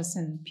specialist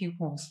in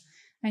pupils.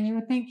 And you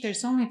would think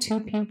there's only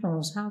 2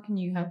 pupils. How can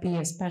you be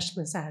a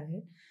specialist at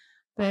it?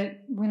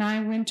 But when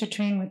I went to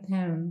train with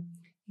him,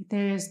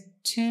 there is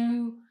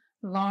 2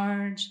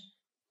 large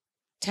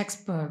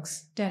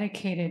textbooks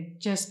dedicated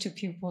just to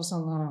pupils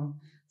alone.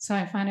 So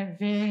I find it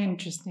very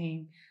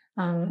interesting,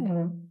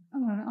 and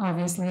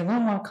obviously a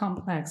little more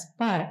complex,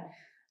 but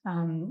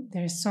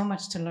there's so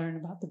much to learn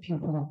about the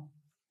pupil.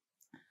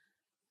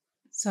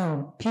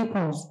 So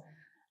pupils,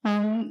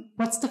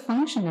 what's the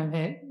function of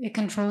it? It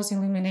controls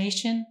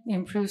illumination, it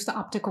improves the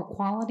optical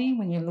quality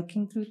when you're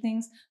looking through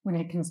things. When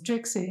it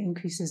constricts, it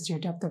increases your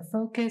depth of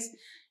focus,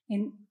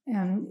 and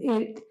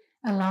it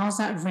allows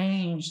that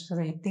range so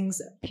that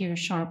things appear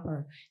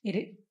sharper.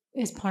 It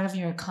is part of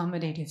your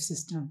accommodative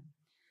system.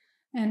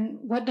 And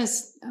what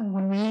does,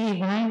 when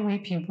I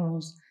read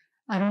pupils,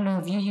 I don't know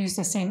if you use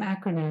the same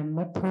acronym,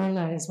 but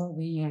PERLA is what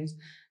we use.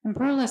 And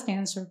PERLA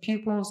stands for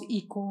pupils,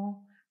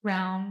 equal,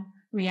 round,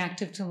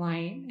 reactive to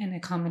light, and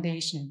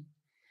accommodation.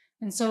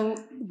 And so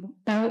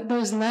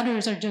those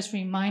letters are just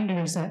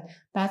reminders that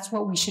that's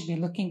what we should be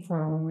looking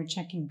for when we're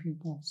checking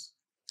pupils.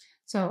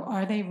 So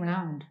are they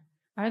round?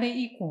 Are they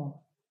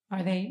equal?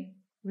 Are they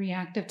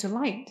reactive to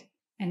light?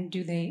 And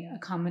do they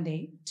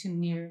accommodate to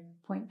near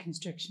point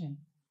constriction?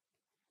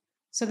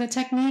 So the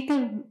technique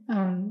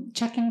of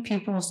checking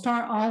pupils,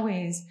 start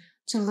always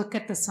to look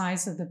at the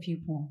size of the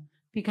pupil,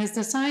 because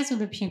the size of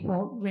the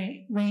pupil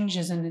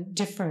ranges and it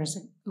differs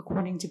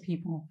according to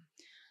people.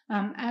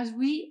 As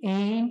we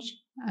age,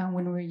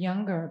 when we're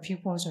younger, our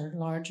pupils are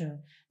larger.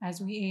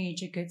 As we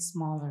age, it gets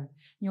smaller.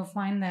 You'll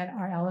find that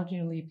our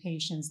elderly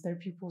patients, their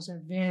pupils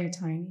are very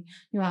tiny.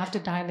 You'll have to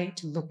dilate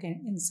to look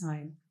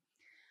inside.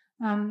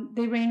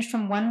 They range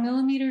from 1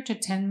 millimeter to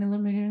 10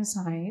 millimeter in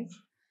size,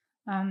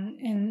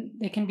 and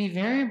they can be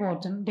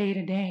variable day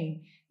to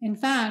day. In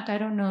fact, I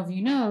don't know if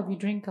you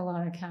drink a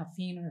lot of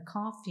caffeine or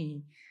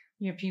coffee,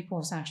 your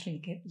pupils actually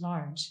get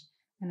large.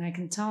 And I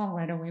can tell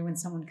right away when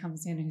someone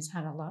comes in who's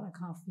had a lot of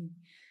coffee.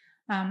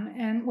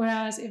 And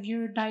whereas if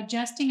you're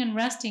digesting and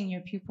resting,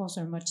 your pupils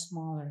are much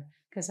smaller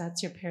because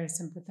that's your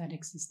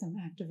parasympathetic system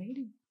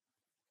activating.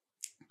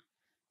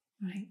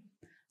 Right.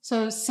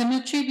 So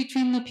symmetry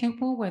between the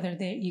pupil, whether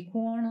they're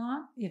equal or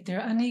not. If they're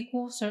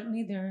unequal,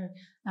 certainly there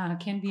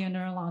can be a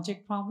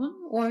neurologic problem,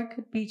 or it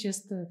could be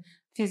just the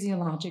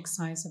physiologic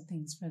size of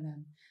things for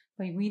them.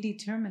 But we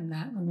determine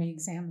that when we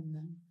examine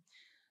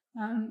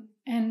them.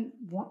 And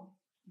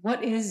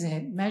what is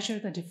it? Measure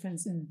the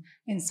difference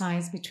in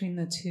size between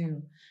the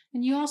two.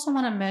 And you also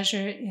want to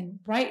measure in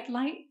bright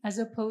light as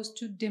opposed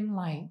to dim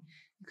light,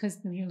 because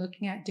you're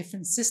looking at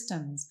different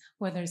systems,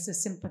 whether it's the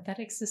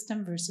sympathetic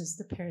system versus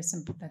the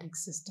parasympathetic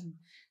system.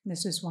 And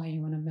this is why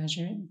you want to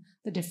measure in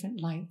the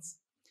different lights.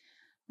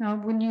 Now,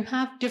 when you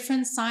have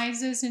different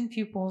sizes in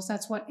pupils,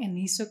 that's what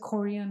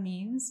anisocoria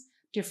means,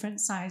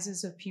 different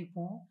sizes of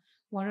pupil.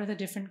 What are the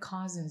different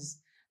causes?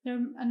 There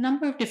are a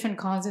number of different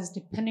causes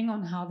depending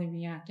on how they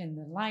react in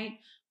the light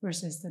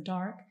versus the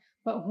dark,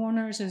 but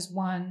Horner's is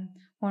one.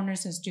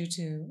 Horner's is due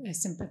to a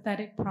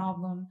sympathetic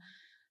problem.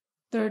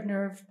 Third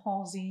nerve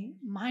palsy.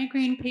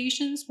 Migraine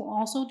patients will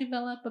also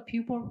develop a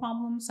pupil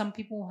problem. Some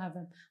people will have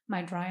a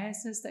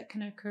mydriasis that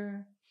can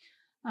occur.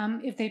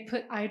 If they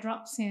put eye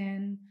drops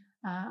in,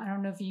 I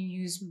don't know if you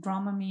use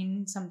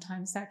Dramamine,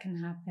 sometimes that can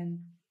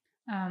happen.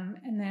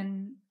 And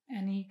then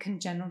any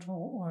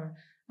congenital or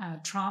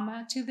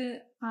trauma to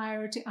the eye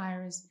or to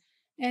iris.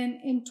 And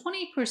in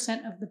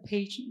 20% of the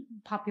patient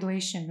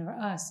population, or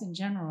us in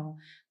general,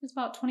 there's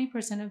about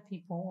 20% of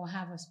people will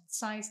have a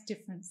size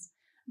difference,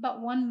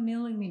 about 1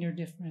 millimeter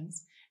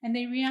difference. And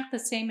they react the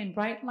same in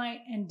bright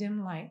light and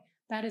dim light.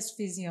 That is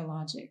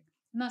physiologic.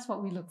 And that's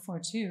what we look for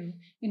too,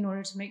 in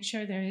order to make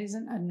sure there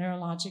isn't a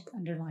neurologic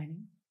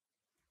underlining.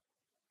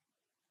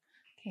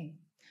 Okay,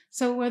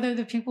 so whether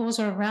the pupils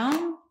are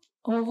round,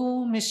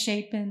 oval,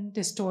 misshapen,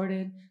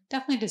 distorted,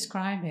 definitely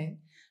describe it.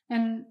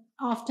 And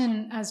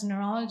often as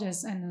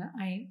neurologists, and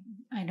I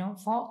don't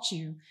fault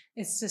you,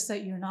 it's just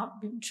that you're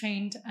not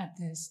trained at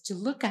this to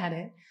look at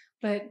it.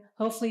 But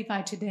hopefully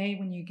by today,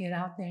 when you get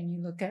out there and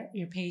you look at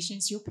your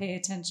patients, you'll pay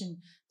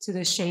attention to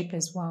the shape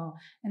as well.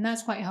 And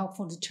that's quite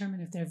helpful to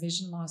determine if their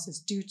vision loss is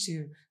due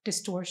to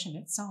distortion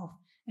itself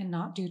and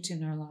not due to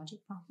neurologic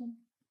problem.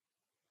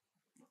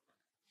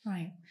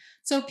 Right.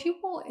 So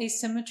pupil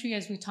asymmetry,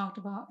 as we talked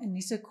about,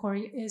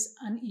 anisocoria is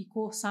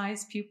unequal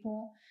size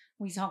pupil.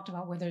 We talked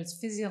about whether it's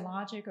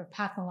physiologic or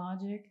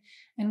pathologic,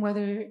 and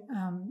whether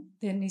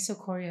the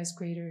anisocoria is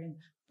greater in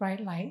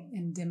bright light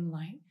and dim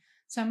light.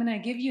 So I'm going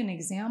to give you an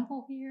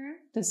example here.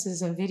 This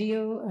is a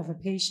video of a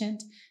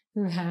patient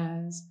who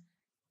has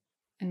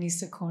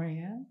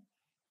anisocoria.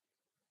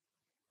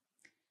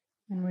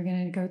 And we're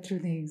going to go through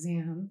the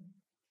exam.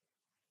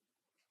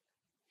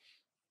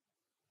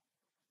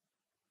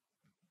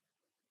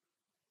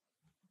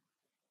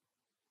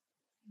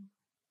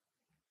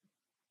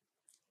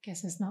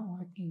 Guess it's not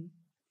working.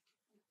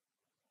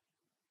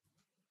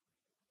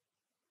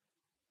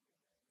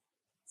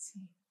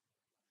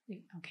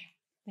 Okay,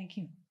 thank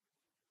you.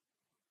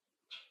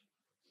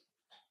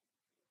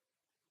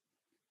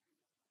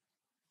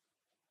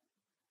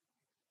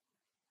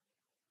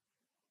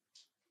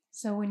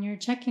 So when you're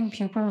checking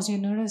pupils, you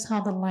notice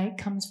how the light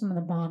comes from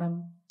the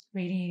bottom,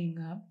 radiating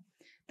up.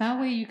 That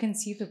way you can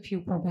see the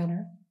pupil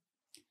better.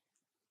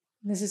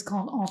 This is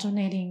called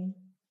alternating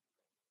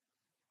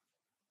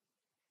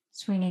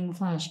swinging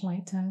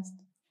flashlight test.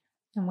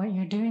 And what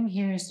you're doing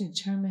here is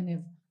determine if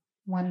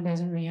one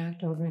doesn't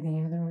react over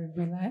the other or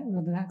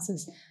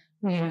relaxes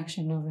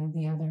reaction over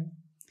the other.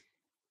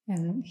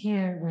 And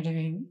here we're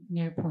doing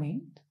near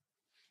point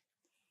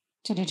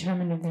to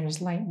determine if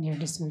there's light near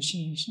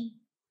dissociation.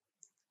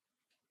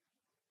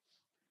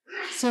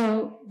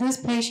 So this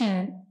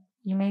patient,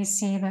 you may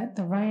see that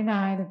the right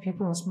eye, the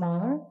pupil is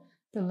smaller,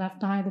 the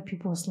left eye, the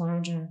pupil is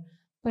larger.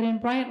 But in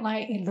bright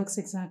light, it looks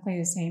exactly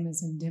the same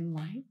as in dim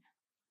light.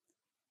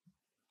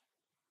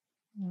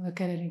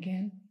 Look at it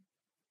again.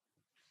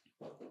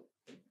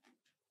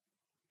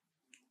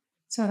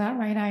 So that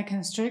right eye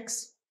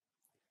constricts.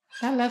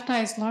 That left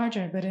eye is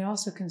larger, but it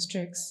also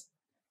constricts.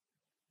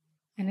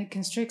 And it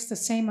constricts the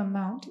same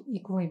amount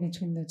equally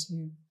between the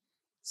two.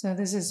 So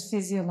this is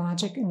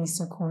physiologic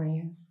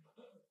anisocoria.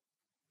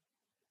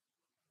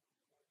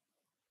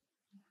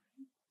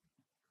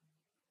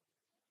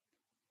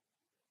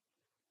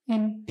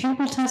 In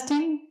pupil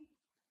testing,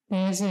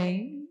 there's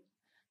a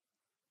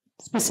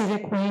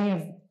specific way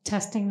of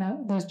testing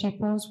those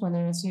pupils,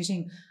 whether it's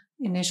using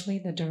initially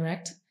the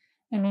direct.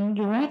 And in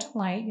direct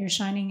light, you're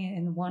shining it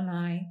in one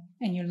eye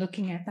and you're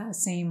looking at that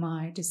same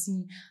eye to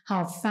see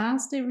how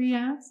fast it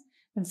reacts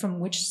and from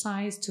which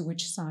size to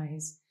which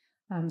size,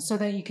 so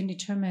that you can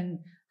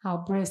determine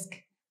how brisk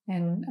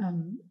and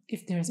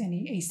if there's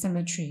any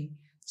asymmetry.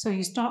 So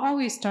you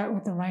always start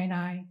with the right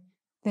eye,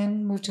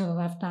 then move to the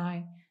left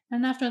eye,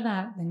 and after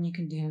that, then you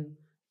can do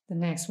the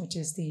next, which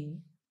is the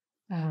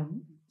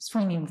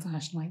swinging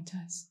flashlight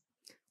test.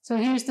 So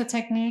here's the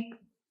technique.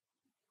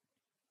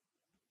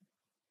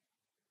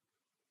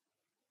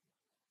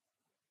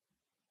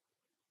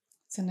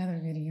 It's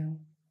another video.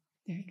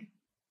 There you go.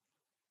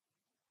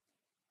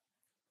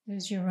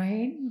 There's your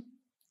right.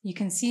 You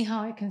can see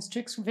how it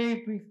constricts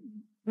very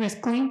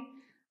briskly.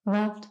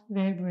 Left,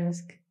 very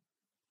brisk.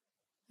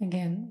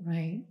 Again,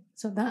 right.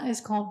 So that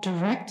is called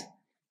direct,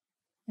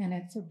 and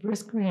it's a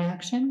brisk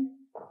reaction.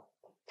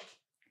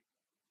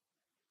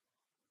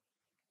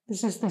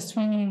 This is the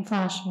swinging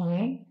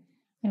flashlight,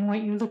 and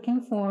what you're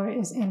looking for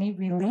is any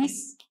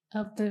release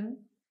of the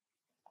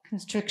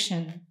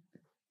constriction.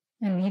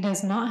 And he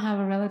does not have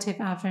a relative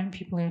afferent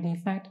pupillary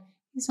defect.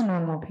 He's a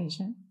normal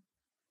patient.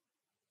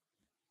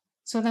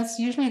 So that's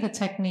usually the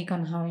technique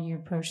on how you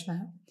approach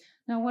that.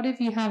 Now, what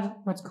if you have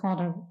what's called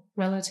a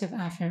relative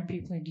afferent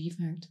pupillary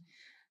defect?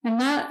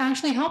 And that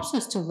actually helps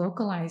us to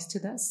localize to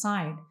that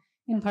side,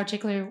 in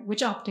particular,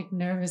 which optic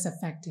nerve is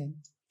affected.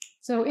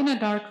 So in a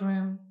dark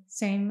room,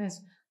 same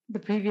as the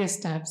previous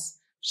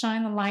steps,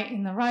 shine the light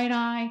in the right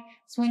eye,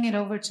 swing it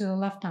over to the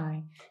left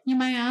eye. You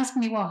might ask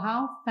me, well,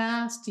 how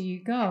fast do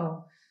you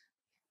go?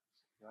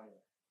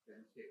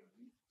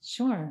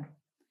 Sure.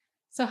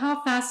 So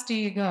how fast do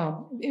you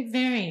go? It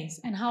varies.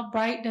 And how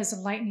bright does the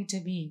light need to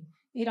be?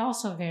 It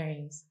also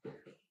varies.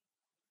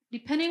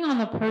 Depending on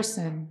the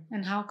person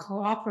and how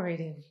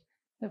cooperative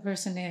the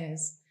person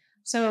is.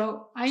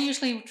 So I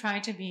usually try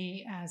to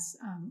be as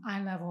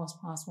eye level as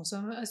possible.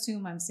 So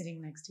assume I'm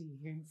sitting next to you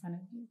here in front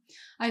of you.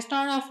 I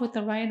start off with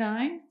the right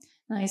eye,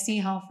 and I see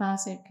how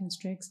fast it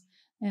constricts.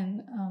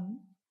 And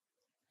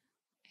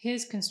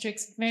his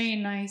constricts very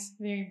nice,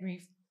 very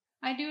brief.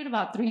 I do it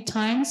about 3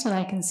 times so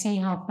that I can see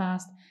how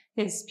fast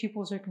his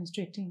pupils are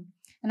constricting.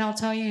 And I'll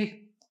tell you,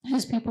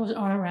 his pupils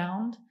are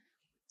round,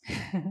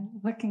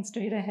 looking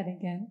straight ahead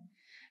again.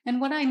 And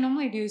what I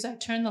normally do is I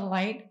turn the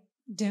light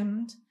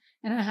dimmed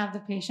and I have the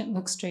patient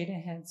look straight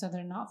ahead so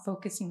they're not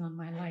focusing on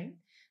my light.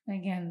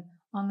 And again,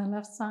 on the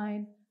left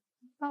side,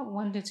 about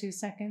 1 to 2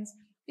 seconds.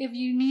 If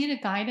you need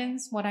a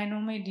guidance, what I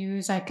normally do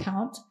is I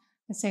count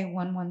and say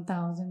 1,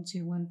 1,000,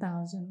 2,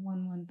 1,000,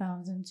 1,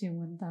 1,000, 2,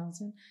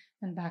 1,000,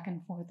 and back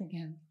and forth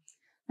again.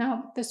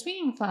 Now, the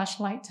swinging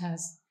flashlight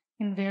test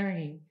can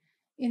vary.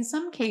 In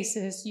some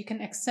cases, you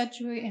can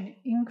accentuate and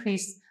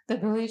increase the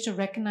ability to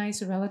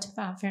recognize the relative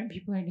afferent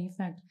pupillary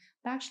defect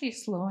by actually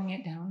slowing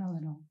it down a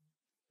little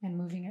and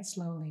moving it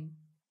slowly.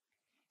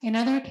 In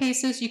other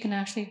cases, you can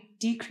actually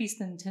decrease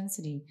the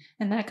intensity,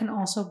 and that can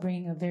also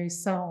bring a very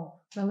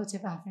subtle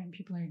relative afferent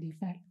pupillary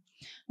defect.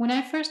 When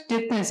I first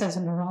did this as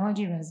a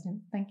neurology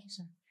resident, thank you,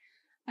 sir.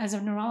 As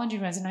a neurology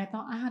resident, I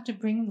thought I had to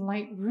bring the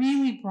light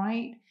really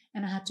bright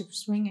and I had to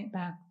swing it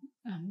back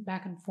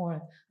and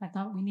forth. I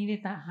thought we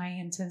needed that high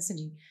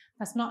intensity.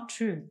 That's not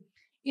true.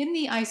 In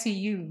the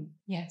ICU,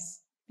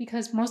 yes,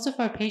 because most of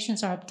our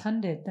patients are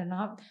obtunded. They're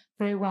not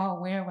very well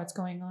aware of what's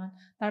going on.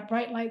 That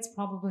bright light's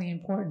probably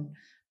important.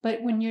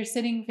 But when you're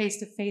sitting face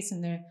to face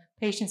and the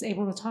patient's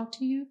able to talk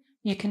to you,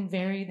 you can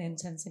vary the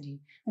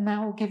intensity. And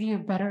that will give you a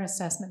better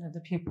assessment of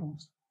the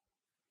pupils.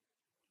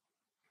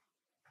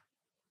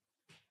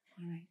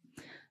 All right.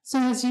 So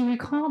as you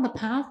recall, the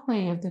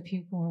pathway of the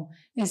pupil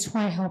is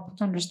quite helpful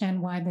to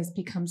understand why this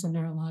becomes a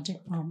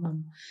neurologic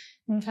problem.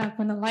 In fact,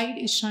 when the light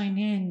is shined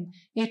in,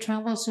 it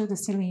travels through the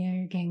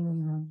ciliary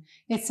ganglion.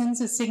 It sends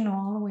a signal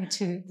all the way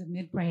to the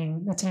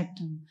midbrain, the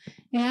tectum.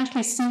 It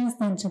actually sends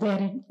them to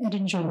the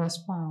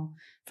Edinger-Westphal.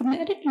 From the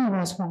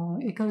Edinger-Westphal,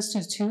 it goes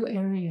to two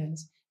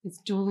areas. It's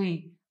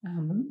duly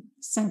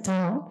sent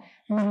out,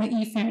 and then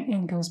the efferent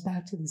end goes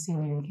back to the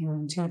ciliary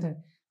ganglion, to the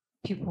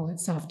pupil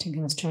itself to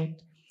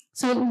constrict.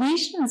 So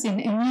lesions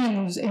in any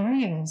of those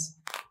areas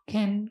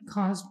can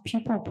cause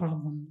pupil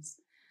problems.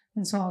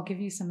 And so I'll give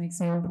you some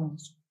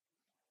examples.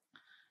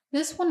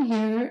 This one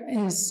here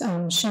is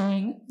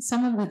showing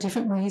some of the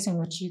different ways in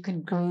which you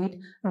can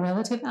grade a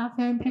relative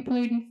afferent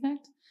pupillary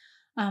defect.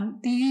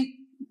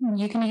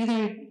 You can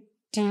either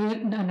do it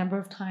a number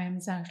of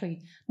times,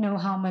 actually know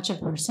how much of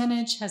a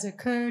percentage has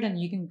occurred, and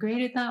you can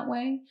grade it that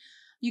way.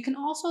 You can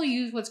also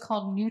use what's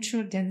called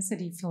neutral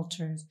density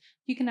filters.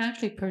 You can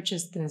actually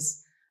purchase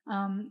this.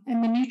 And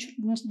the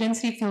neutral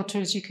density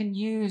filters you can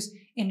use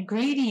in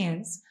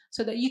gradients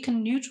so that you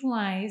can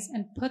neutralize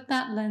and put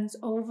that lens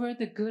over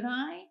the good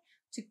eye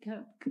to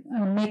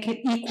make it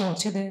equal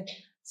to the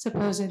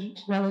supposed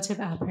relative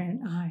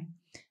apparent eye.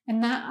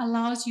 And that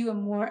allows you a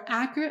more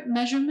accurate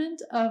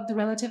measurement of the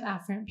relative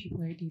afferent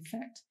pupillary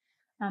defect.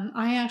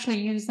 I actually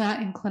use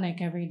that in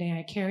clinic every day.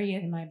 I carry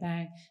it in my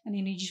bag, and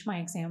in each of my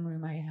exam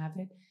room, I have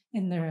it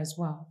in there as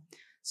well.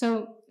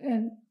 So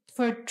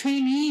for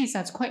trainees,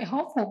 that's quite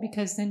helpful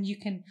because then you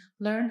can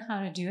learn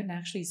how to do it and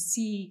actually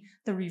see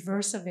the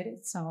reverse of it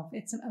itself.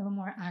 It's a little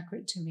more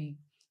accurate to me.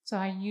 So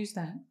I use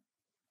that.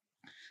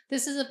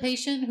 This is a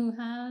patient who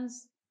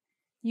has,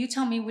 you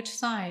tell me which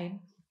side.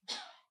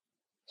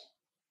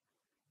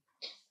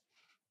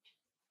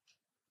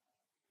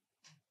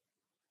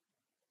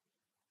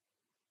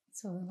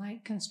 So the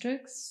light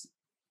constricts.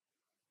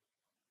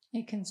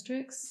 It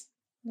constricts.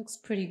 Looks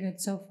pretty good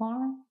so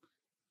far.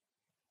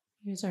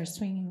 Here's our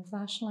swinging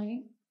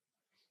flashlight.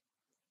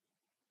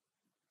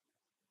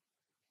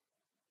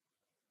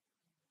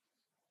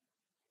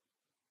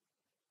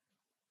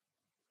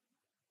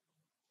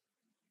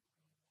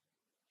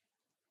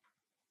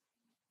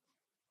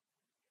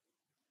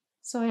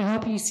 So I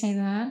hope you see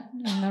that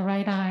in the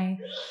right eye.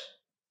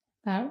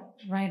 That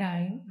right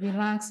eye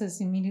relaxes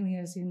immediately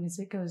as soon as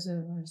it goes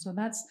over. So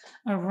that's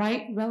a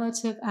right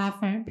relative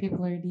afferent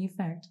pupillary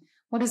defect.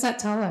 What does that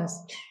tell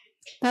us?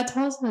 That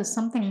tells us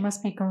something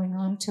must be going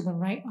on to the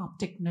right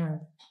optic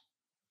nerve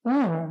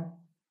or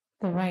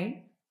the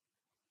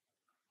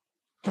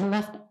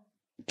left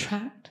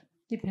tract,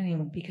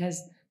 depending,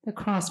 because the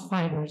cross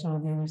fibers are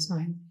on the other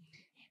side.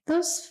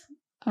 Those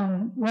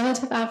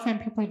relative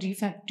afferent pupillary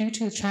defect due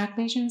to tract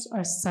lesions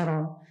are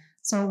subtle.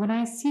 So when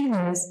I see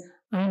this,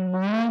 I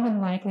more than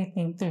likely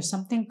think there's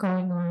something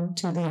going on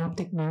to the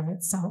optic nerve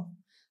itself.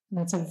 And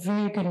that's a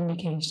very good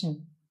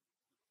indication.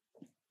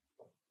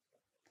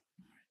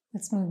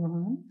 Let's move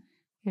on.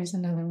 Here's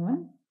another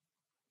one.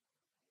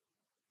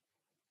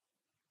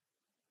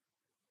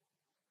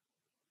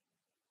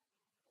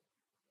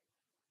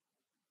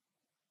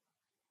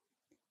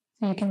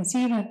 So you can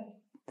see that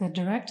the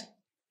direct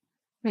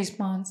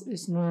response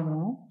is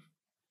normal.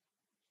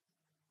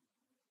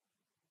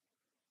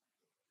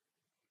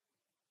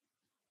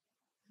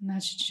 And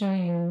that should show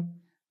you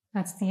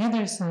that's the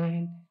other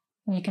side,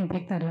 and you can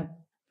pick that up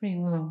pretty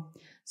well.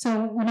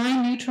 So when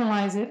I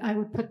neutralize it, I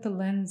would put the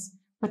lens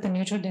with the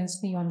neutral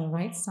density on the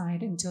right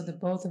side until the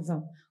both of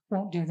them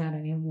won't do that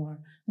anymore.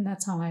 And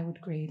that's how I would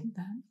grade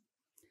that.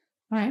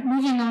 All right,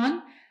 moving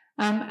on.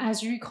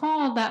 As you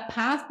recall, that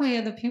pathway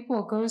of the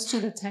pupil goes to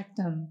the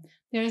tectum.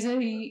 There's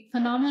a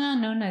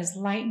phenomenon known as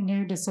light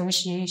near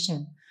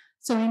dissociation.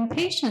 So in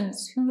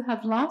patients who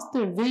have lost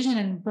their vision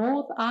in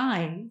both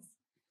eyes,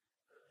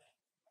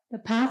 the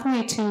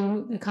pathway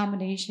to the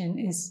accommodation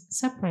is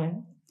separate,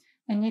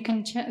 and you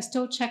can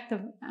still check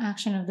the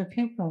action of the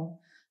pupil.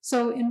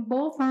 So in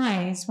both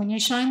eyes, when you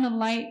shine the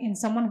light in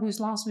someone who's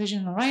lost vision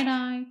in the right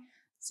eye,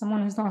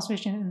 someone who's lost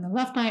vision in the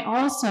left eye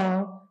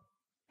also,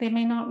 they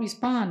may not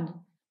respond.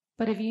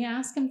 But if you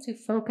ask them to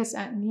focus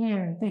at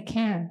near, they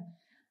can.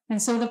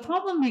 And so the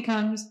problem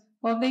becomes,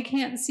 well, if they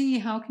can't see,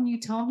 how can you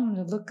tell them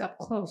to look up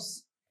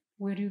close?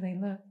 Where do they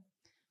look?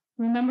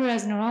 Remember,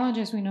 as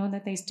neurologists, we know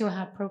that they still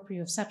have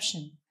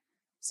proprioception.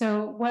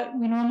 So what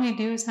we normally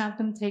do is have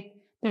them take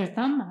their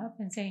thumb up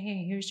and say,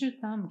 hey, here's your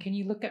thumb. Can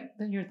you look at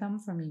your thumb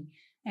for me?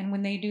 And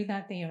when they do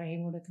that, they are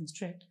able to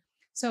constrict.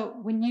 So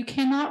when you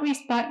cannot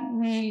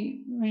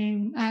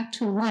react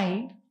to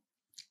light,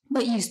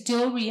 but you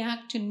still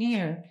react to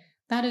near,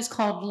 that is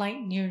called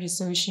light near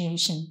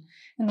dissociation.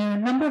 And there are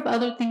a number of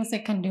other things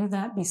that can do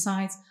that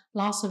besides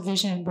loss of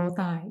vision in both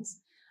eyes.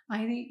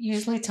 I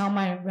usually tell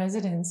my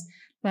residents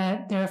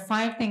that there are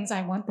 5 things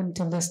I want them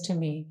to list to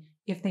me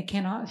if they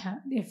cannot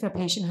if a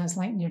patient has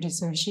light near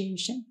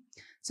dissociation.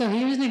 So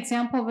here's an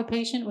example of a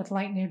patient with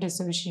light near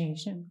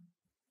dissociation.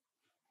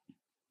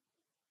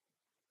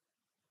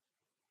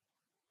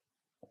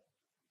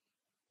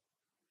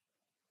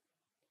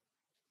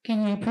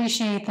 Can you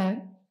appreciate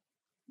that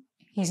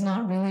He's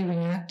not really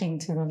reacting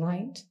to the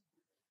light.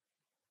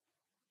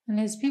 And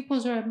his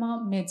pupils are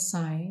about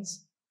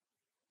mid-size,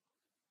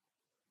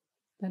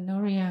 but no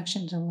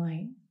reaction to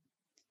light.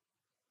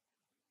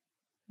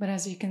 But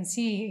as you can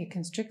see, it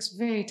constricts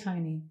very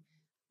tiny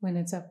when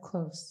it's up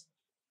close.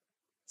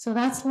 So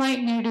that's light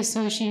near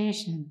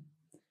dissociation.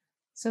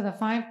 So the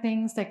 5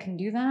 things that can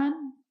do that,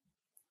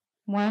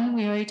 1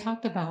 we already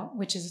talked about,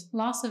 which is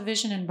loss of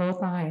vision in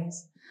both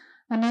eyes.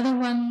 Another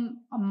one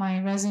my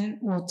resident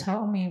will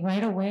tell me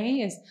right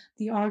away is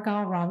the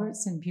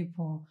Argyll-Robertson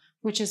pupil,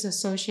 which is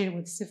associated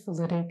with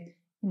syphilitic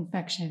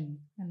infection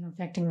and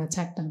affecting the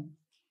tectum.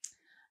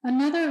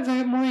 Another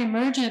very more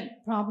emergent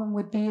problem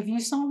would be if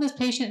you saw this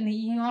patient in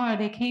the ER,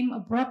 they came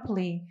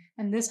abruptly,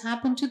 and this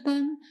happened to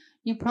them,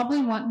 you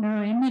probably want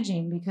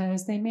neuroimaging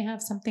because they may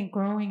have something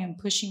growing and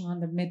pushing on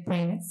the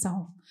midbrain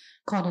itself,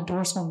 called a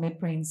dorsal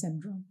midbrain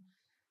syndrome.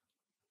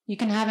 You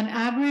can have an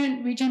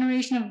aberrant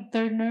regeneration of the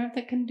third nerve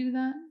that can do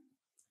that.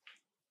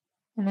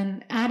 And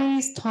then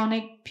Addy's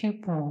tonic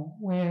pupil,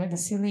 where the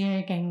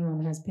ciliary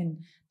ganglion has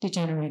been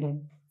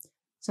degenerated.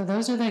 So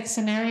those are the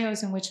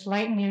scenarios in which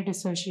light near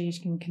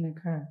dissociation can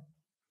occur.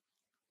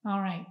 All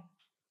right.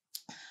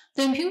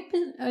 The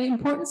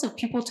importance of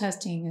pupil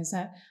testing is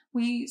that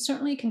we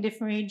certainly can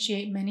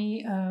differentiate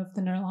many of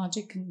the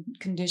neurologic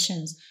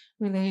conditions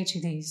related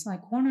to these,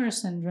 like Horner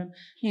syndrome.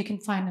 You can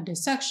find a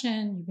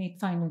dissection, you may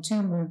find a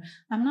tumor.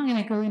 I'm not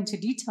going to go into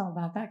detail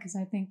about that because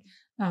I think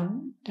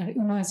Dr.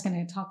 Uma is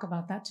going to talk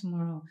about that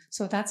tomorrow.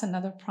 So that's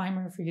another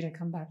primer for you to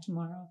come back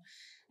tomorrow.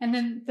 And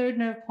then third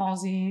nerve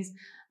palsies,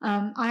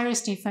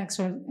 iris defects,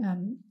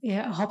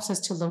 it helps us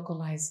to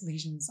localize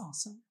lesions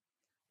also.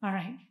 All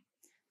right.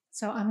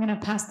 So I'm going to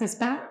pass this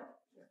back.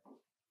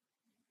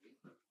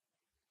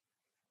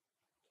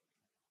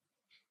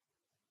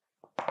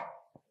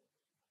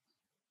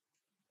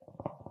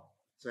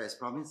 So as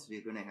promised,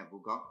 we're going to have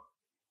Bugok.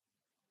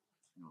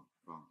 No,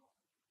 wrong.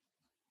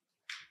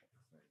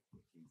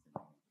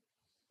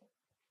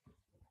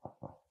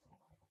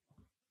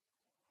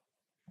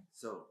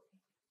 So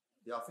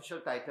the official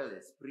title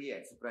is Pre-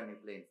 and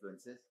Supranuclear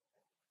Influences,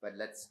 but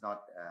let's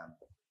not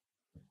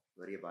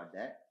worry about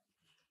that.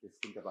 Just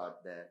think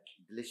about the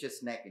delicious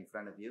snack in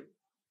front of you.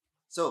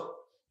 So,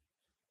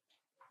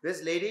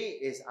 this lady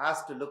is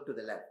asked to look to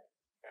the left.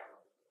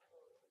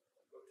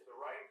 Look to the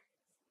right.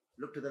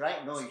 Look to the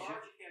right? No, As you far should.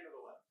 as you can to the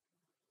left.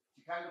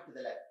 She can't look to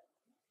the left.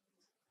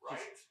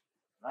 Right.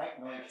 Right?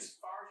 No, you As should.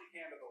 far as you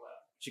can to the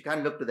left. She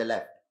can't look to the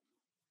left.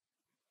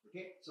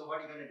 Okay, so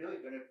what you're going to do,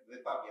 you're going to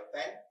whip up your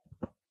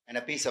pen and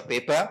a piece of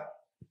paper.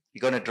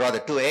 You're going to draw the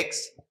 2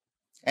 X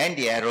and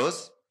the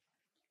arrows.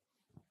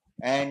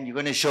 And you're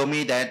going to show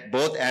me that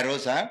both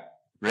arrows are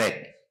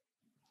red.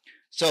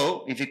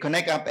 So, if you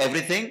connect up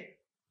everything,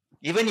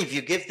 even if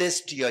you give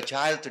this to your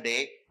child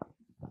today,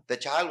 the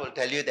child will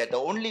tell you that the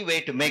only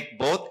way to make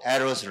both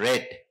arrows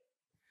red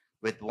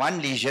with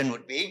 1 lesion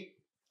would be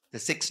the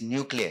 6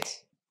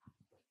 nucleus.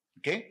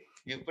 Okay?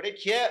 You put it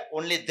here,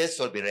 only this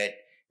will be red.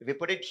 If you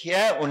put it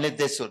here, only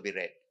this will be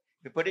red.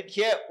 If you put it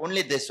here,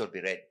 only this will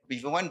be red.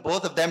 If you want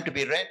both of them to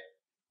be red,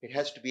 it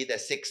has to be the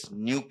 6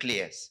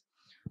 nucleus.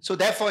 So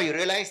therefore, you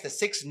realize the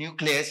 6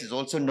 nucleus is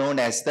also known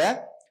as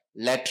the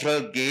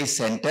lateral gaze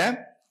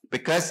center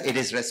because it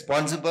is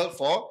responsible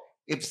for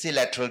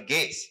ipsilateral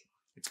gaze.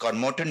 It's got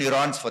motor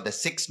neurons for the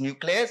 6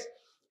 nucleus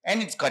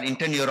and it's got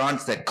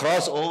interneurons that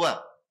cross over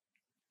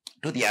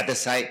to the other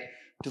side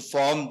to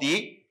form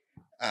the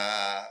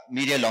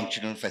medial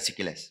longitudinal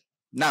fasciculus.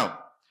 Now,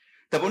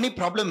 the only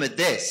problem with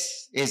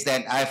this is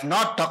that I have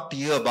not talked to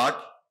you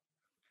about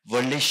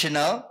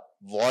volitional,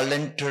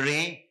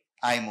 voluntary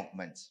eye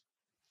movements.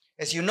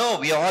 As you know,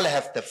 we all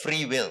have the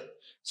free will.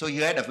 So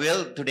you had a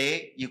will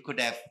today, you could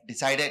have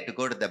decided to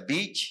go to the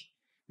beach,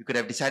 you could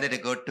have decided to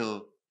go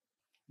to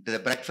the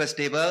breakfast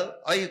table,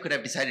 or you could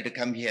have decided to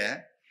come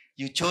here.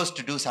 You chose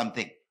to do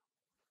something.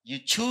 You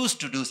choose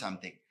to do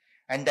something.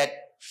 And that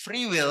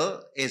free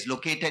will is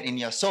located in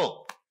your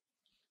soul.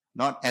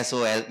 Not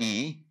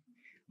S-O-L-E,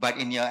 but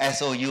in your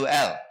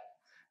S-O-U-L.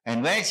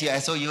 And where is your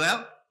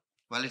S-O-U-L?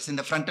 Well, it's in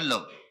the frontal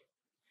lobe.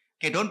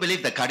 Okay, don't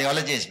believe the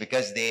cardiologists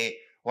because they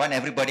want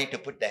everybody to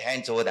put their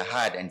hands over the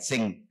heart and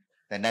sing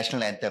the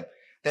national anthem.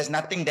 There's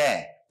nothing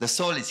there. The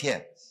soul is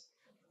here.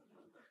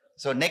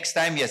 So next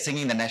time you're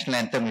singing the national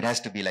anthem, it has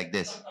to be like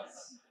this.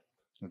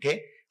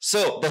 Okay?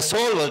 So the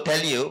soul will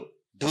tell you,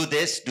 do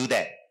this, do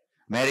that.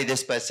 Marry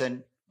this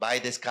person, buy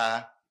this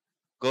car,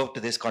 go to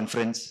this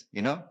conference,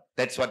 you know.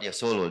 That's what your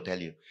soul will tell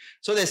you.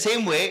 So the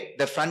same way,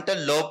 the frontal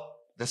lobe,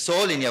 the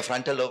soul in your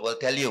frontal lobe will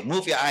tell you,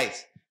 move your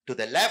eyes to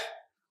the left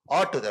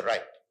or to the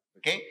right.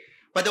 Okay?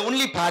 But the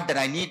only part that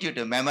I need you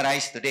to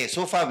memorize today,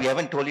 so far we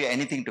haven't told you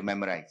anything to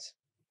memorize,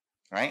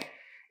 right?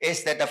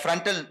 Is that the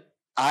frontal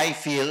eye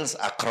fields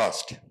are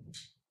crossed.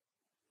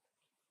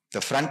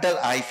 The frontal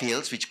eye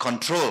fields which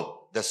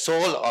control the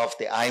soul of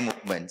the eye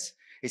movements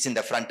is in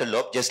the frontal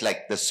lobe, just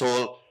like the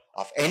soul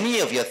of any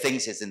of your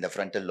things is in the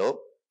frontal lobe.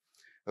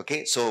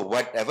 Okay, so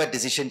whatever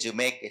decisions you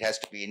make, it has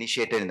to be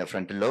initiated in the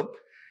frontal lobe.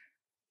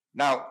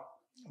 Now,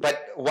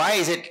 but why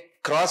is it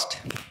crossed?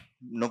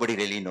 nobody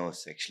really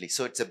knows actually.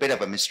 So it's a bit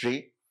of a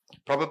mystery.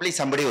 Probably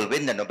somebody will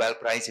win the Nobel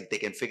Prize if they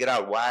can figure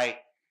out why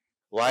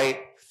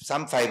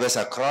some fibers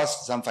are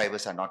crossed, some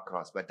fibers are not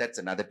crossed. But that's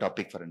another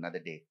topic for another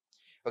day.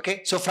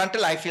 Okay, so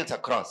frontal eye fields are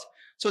crossed.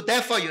 So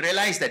therefore, you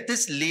realize that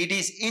this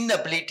lady's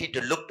inability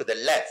to look to the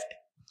left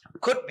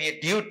could be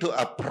due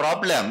to a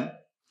problem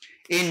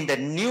in the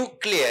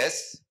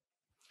nucleus,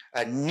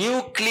 a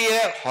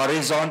nuclear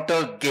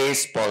horizontal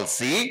gaze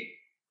palsy,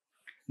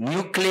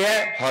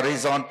 nuclear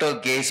horizontal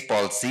gaze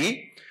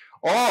palsy,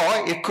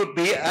 or it could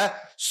be a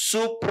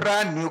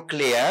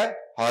supranuclear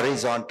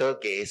horizontal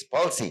gaze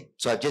palsy.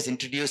 So I've just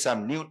introduced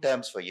some new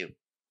terms for you.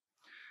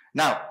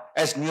 Now,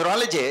 as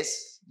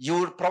neurologists, you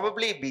would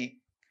probably be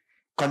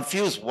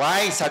confused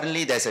why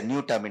suddenly there's a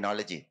new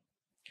terminology.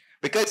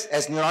 Because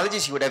as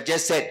neurologists, you would have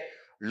just said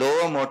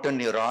lower motor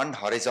neuron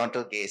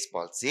horizontal gaze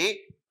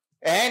palsy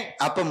and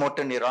upper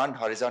motor neuron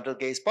horizontal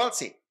gaze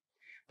palsy.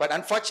 But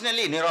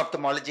unfortunately,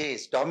 neuroophthalmology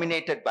is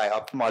dominated by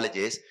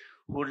ophthalmologists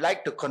who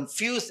like to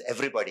confuse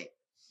everybody.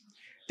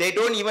 They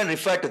don't even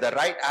refer to the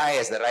right eye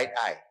as the right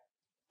eye,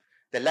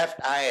 the left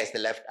eye as the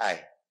left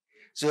eye.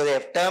 So they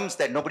have terms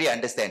that nobody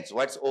understands.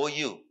 What's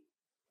OU?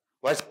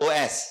 What's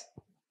OS?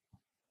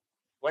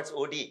 What's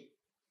OD?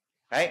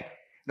 Right?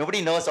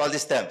 Nobody knows all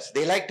these terms.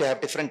 They like to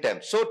have different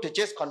terms. So to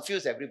just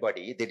confuse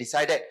everybody, they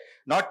decided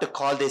not to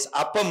call this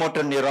upper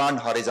motor neuron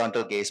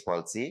horizontal gaze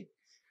palsy,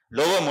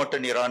 lower motor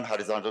neuron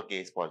horizontal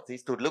gaze palsy.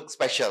 To look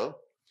special,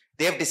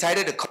 they have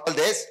decided to call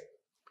this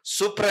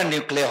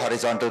supranuclear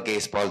horizontal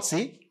gaze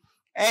palsy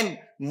and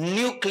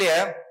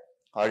nuclear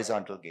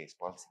horizontal gaze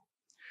palsy.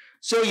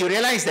 So you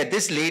realize that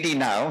this lady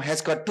now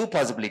has got two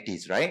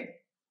possibilities, right?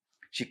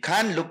 She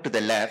can't look to the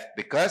left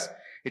because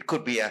it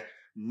could be a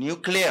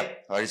nuclear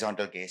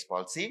horizontal gaze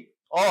palsy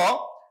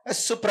or a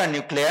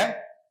supranuclear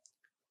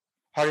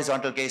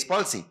horizontal gaze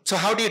palsy. So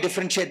how do you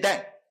differentiate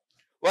that?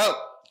 Well,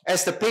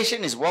 as the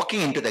patient is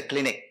walking into the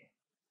clinic,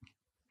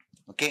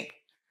 okay,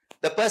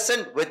 the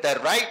person with the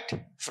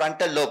right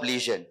frontal lobe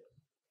lesion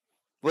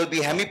will be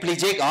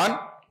hemiplegic on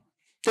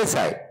this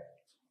side.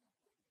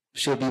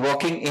 She'll be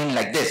walking in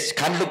like this,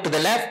 can't look to the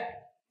left,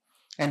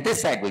 and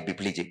this side will be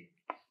plegic.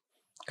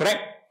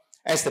 Correct?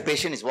 As the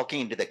patient is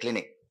walking into the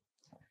clinic.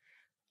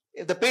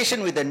 If the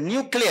patient with a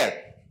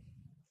nuclear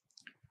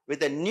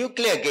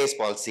gaze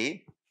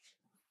palsy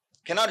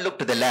cannot look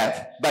to the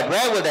left, but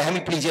where will the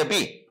hemiplegia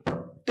be?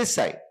 This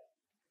side.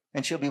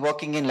 And she'll be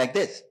walking in like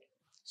this.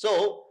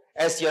 So,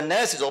 as your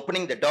nurse is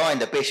opening the door and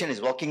the patient is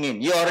walking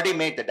in, you already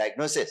made the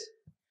diagnosis.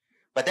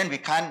 But then we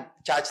can't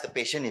charge the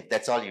patient if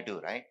that's all you do,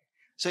 right?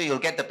 So you'll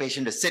get the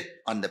patient to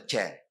sit on the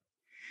chair.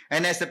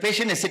 And as the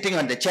patient is sitting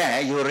on the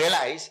chair, you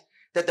realize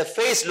that the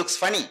face looks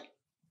funny.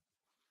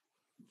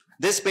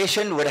 This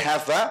patient would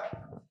have a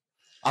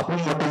upper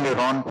motor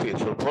neuron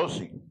facial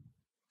palsy,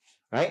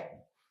 right?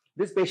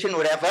 This patient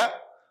would have a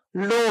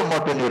lower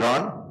motor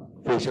neuron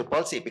facial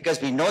palsy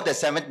because we know the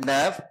seventh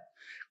nerve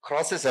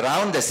crosses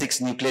around the sixth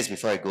nucleus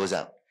before it goes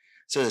out.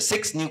 So the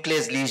sixth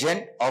nucleus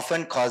lesion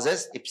often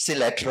causes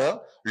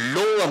ipsilateral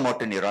lower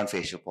motor neuron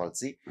facial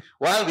palsy,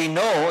 while we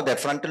know that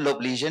frontal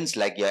lobe lesions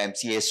like your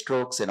MCA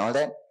strokes and all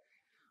that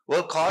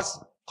will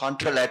cause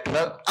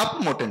contralateral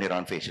upper motor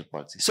neuron facial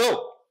palsy.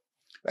 So,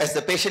 as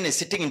the patient is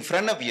sitting in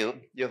front of you,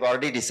 you've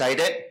already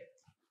decided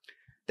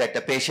that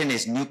the patient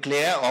is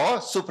nuclear or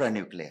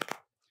supranuclear.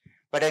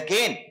 But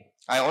again,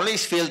 I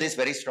always feel this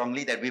very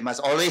strongly that we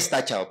must always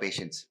touch our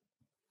patients.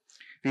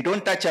 If we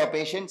don't touch our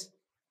patients,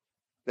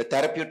 the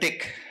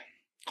therapeutic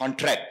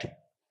contract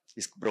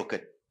is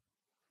broken.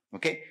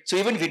 Okay? So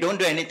even if we don't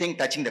do anything,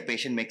 touching the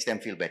patient makes them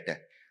feel better.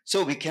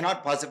 So we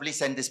cannot possibly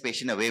send this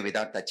patient away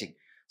without touching.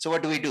 So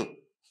what do?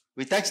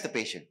 We touch the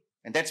patient.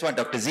 And that's what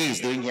Dr. Z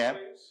is doing here.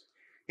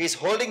 He's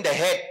holding the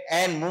head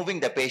and moving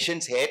the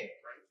patient's head.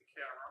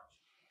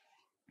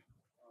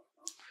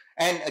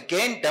 And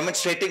again,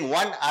 demonstrating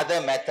one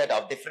other method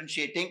of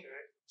differentiating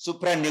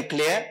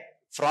supranuclear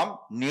from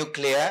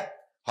nuclear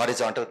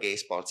horizontal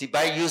gaze palsy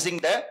by using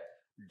the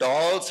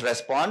Doll's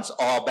response,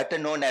 or better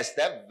known as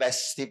the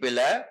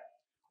vestibular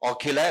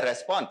ocular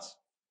response.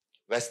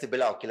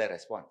 Vestibular ocular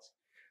response.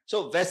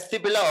 So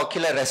vestibular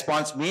ocular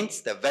response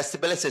means the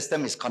vestibular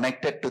system is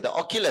connected to the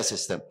ocular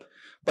system.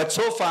 But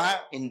so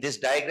far in this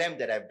diagram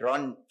that I've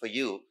drawn for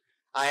you,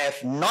 I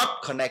have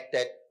not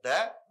connected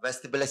the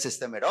vestibular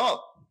system at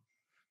all.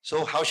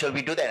 So how shall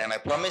we do that? And I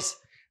promise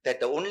that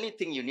the only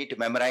thing you need to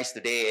memorize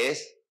today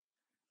is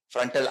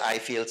frontal eye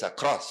fields are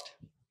crossed.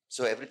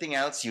 So everything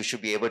else you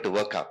should be able to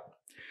work out.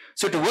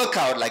 So to work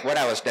out, like what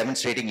I was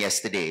demonstrating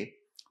yesterday,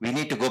 we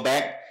need to go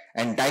back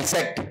and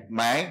dissect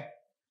my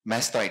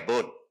mastoid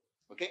bone.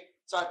 Okay?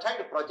 So I'll try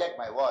to project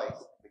my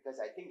voice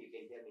because I think you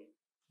can hear me.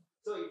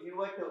 So if you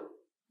were to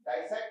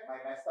dissect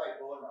my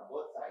mastoid bone on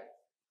both sides,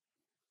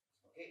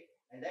 okay,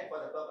 and then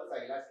for the purpose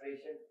of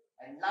illustration,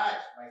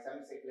 enlarge my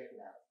semicircular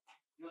canal.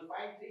 You will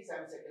find three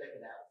semicircular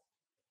canals,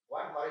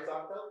 one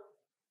horizontal,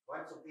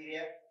 one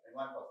superior, and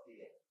one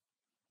posterior.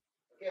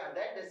 Okay, on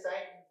this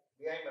side,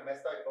 behind my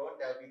mastoid bone,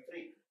 there will be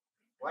three.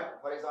 One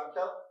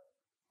horizontal,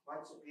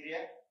 one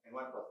superior, and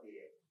one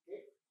posterior.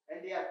 Okay,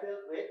 and they are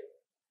filled with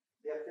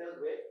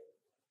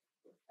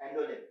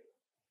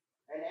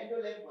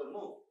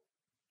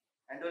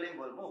pendulum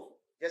will move,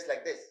 just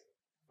like this,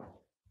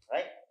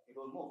 right? It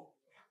will move.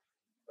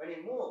 When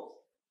it moves,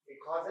 it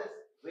causes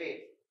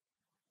waves.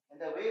 And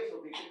the waves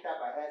will be picked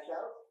up by hair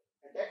cells,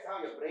 and that's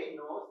how your brain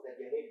knows that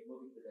your head is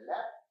moving to the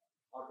left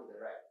or to the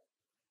right.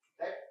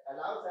 That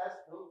allows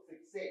us to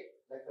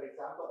fixate. Like for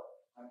example,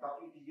 I'm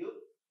talking to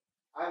you.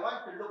 I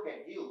want to look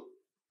at you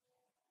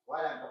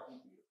while I'm talking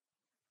to you.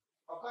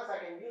 Of course,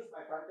 I can use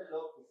my frontal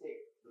lobe to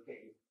say, look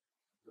at you,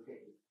 look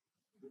at you,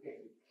 look at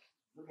you,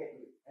 look at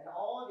you. And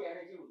all the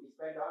energy would be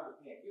spent on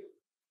looking at you.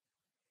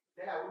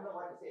 Then I wouldn't know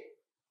what to say.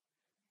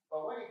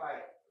 But what if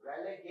I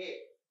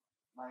relegate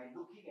my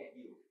looking at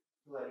you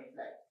to a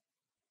reflex?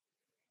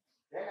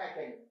 Then I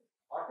can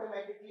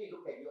automatically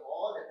look at you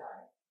all the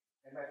time.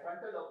 And my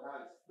frontal lobe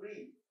now is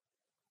free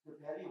to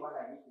tell you what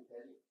I need to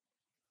tell you.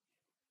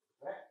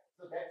 Right?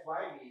 So that's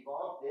why we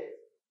evolved this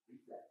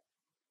reflex.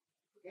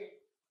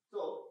 Okay?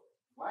 So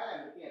while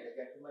I'm looking at the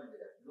gentleman with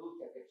a blue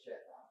jacket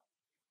shirt now,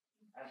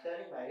 I'm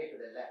turning my head to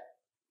the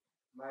left.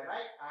 My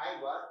right eye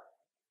was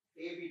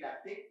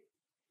abducting.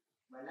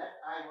 My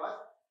left eye was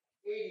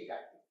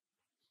adducting.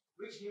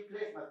 Which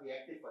nucleus must be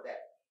active for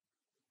that?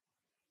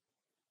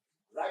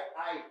 Right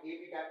eye is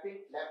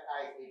abducting, left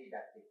eye is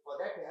adducting. For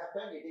that to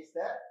happen, it is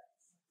the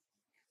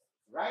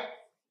right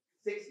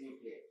 6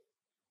 nucleus.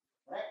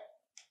 Right?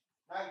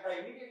 Now, if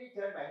I immediately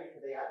turn my head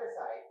to the other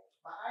side,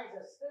 my eyes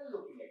are still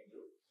looking at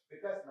you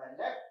because my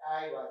left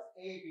eye was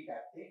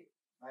abducting,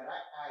 my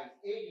right eye is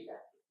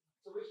adducting.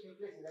 So, which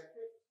nucleus is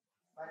active?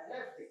 My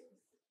left 6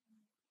 nucleus.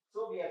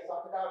 So, we have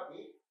sorted out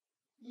the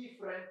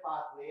efferent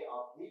pathway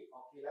of the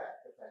ocular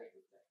cephalic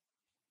reflex.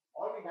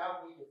 All we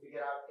now need to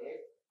figure out is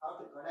how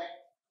to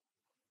connect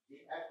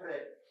the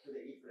afferent to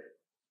the efferent.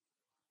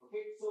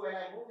 Okay, so when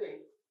I'm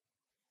moving,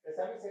 the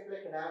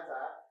semicircular canals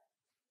are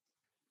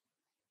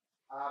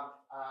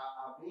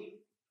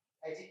being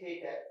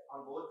agitated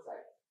on both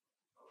sides.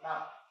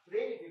 Now,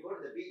 today if you go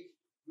to the beach,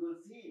 you will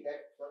see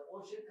that the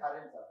ocean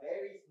currents are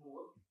very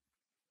smooth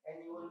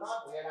and you will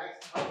not realize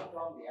how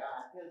strong they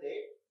are until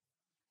they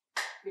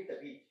hit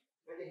the beach.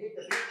 When they hit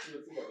the beach, you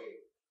will see the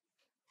wave.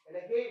 And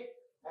again,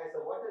 as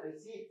the water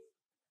recedes,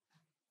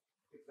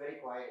 it's very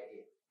quiet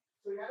again.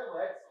 So in other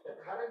words, the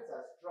currents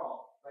are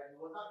strong, but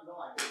you will not know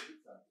until you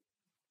hit something.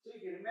 So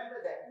if you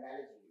remember that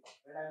analogy,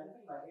 when I'm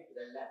moving my head to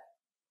the left,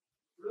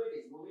 fluid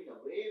is moving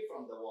away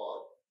from the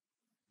wall.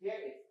 Here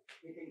it's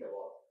hitting the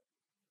wall.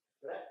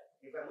 Correct?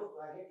 If I move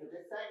my head to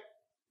this side,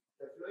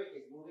 the fluid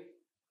is moving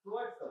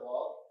towards the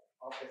wall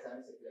of the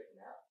semicircular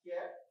canal.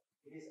 Here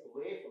it is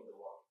away from the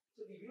wall.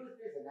 So if you use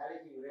this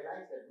analogy, you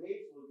realize that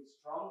waves will be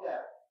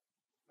stronger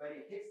when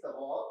it hits the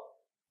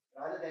wall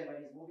rather than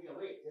when it's moving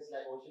away, just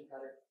like ocean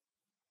currents.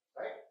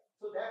 Right?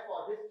 So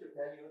therefore, this should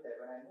tell you that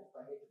when I move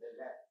my head to the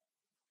left,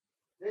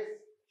 this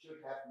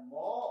should have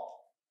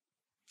more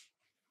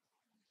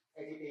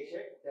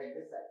agitation than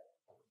this side.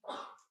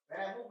 When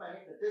I move my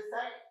head to this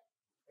side,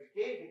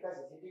 again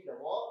because it's hitting the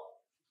wall,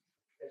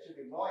 there should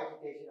be more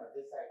agitation on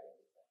this side than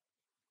this side.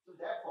 So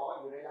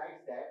therefore, you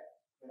realize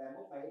that when I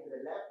move my head to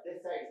the left,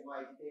 this side is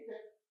more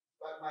agitated,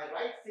 but my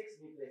right 6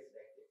 nucleus is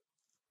active.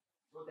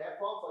 So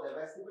therefore, for the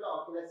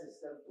vestibular-ocular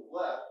system to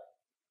work,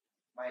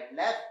 my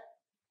left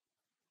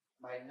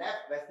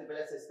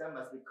vestibular system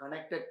must be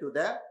connected to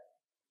the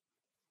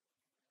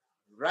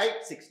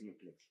right 6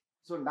 nucleus.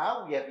 So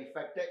now we have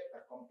effected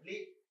a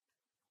complete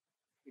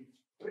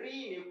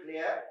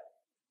pre-nuclear.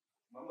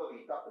 Remember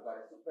we talked about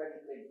a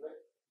supranuclear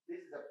influence.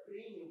 This is a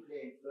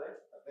pre-nuclear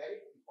influence, a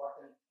very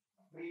important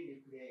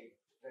pre-nuclear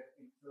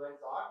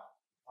influence on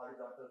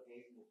horizontal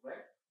gaze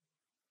movement,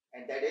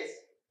 and that is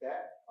the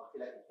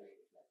ocular cephalic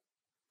reflex.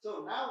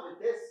 So now with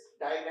this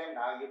diagram,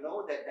 now you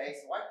know that there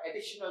is one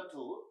additional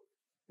tool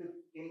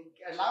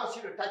allows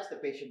you to touch the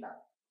patient now.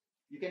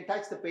 You can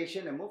touch the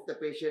patient and move the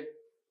patient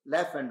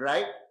left and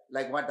right,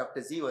 like what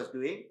Dr. Z was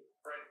doing.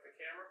 Right at the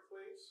camera,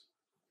 please.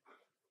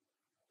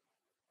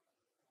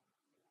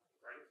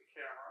 Right at the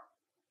camera.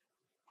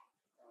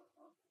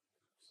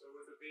 So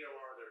with the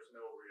VOR, there's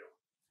no real.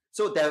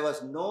 So there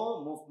was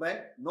no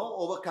movement, no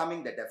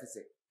overcoming the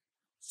deficit.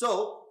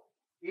 So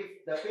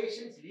if the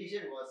patient's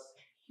lesion was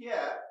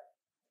here,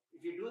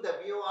 if you do the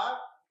VOR,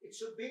 it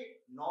should be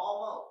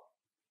normal.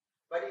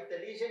 But if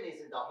the lesion is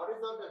in the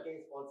horizontal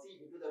gaze palsy,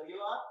 if you do the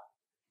VOR,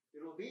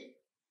 it will be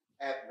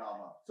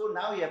abnormal. So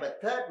now you have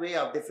a third way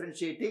of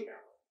differentiating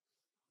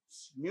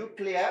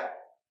nuclear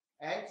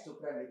and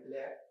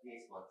supranuclear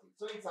gaze palsy.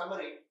 So in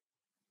summary,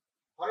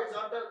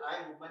 horizontal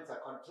eye movements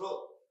are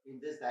controlled in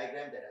this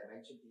diagram that I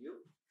mentioned to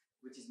you,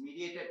 which is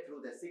mediated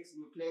through the 6th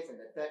nucleus and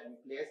the 3rd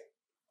nucleus,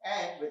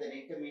 and with an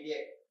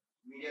intermediate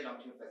medial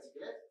longitudinal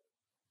fasciculus.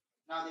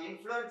 Now the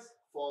influence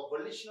for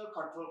volitional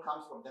control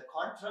comes from the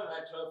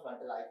contralateral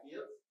frontal eye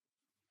fields,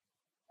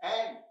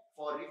 and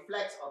for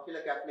reflex,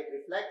 ocular cephalic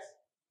reflex,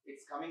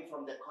 it's coming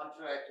from the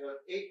contralateral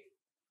 8th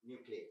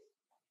nucleus.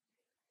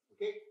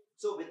 Okay,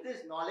 so with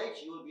this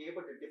knowledge, you will be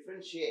able to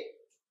differentiate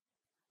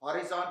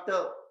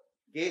horizontal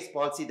gaze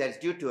palsy that is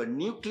due to a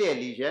nuclear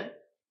lesion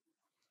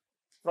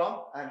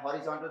from an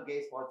horizontal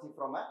gaze palsy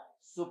from a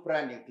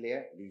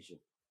supranuclear lesion.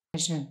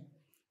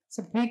 It's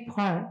a big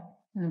part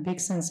and a big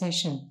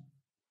sensation.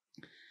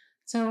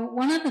 So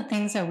one of the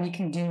things that we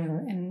can do,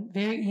 and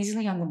very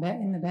easily on the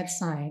in the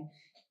bedside,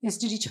 is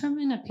to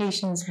determine a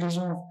patient's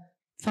visual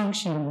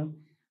function,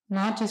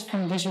 not just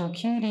from visual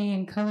acuity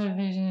and color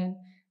vision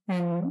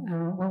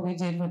and what we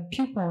did with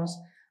pupils,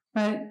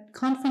 but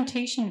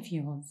confrontation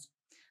fields.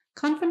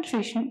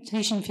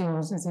 Confrontation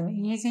fields is an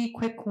easy,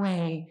 quick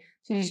way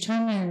to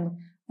determine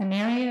an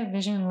area of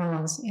vision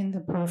loss in the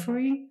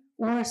periphery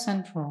or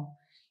central.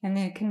 And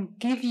it can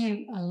give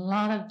you a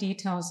lot of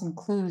details and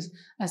clues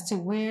as to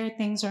where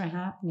things are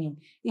happening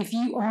if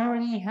you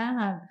already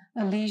have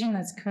a lesion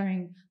that's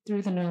occurring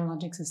through the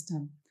neurologic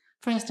system.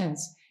 For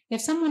instance,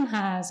 if someone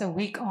has a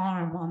weak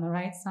arm on the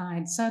right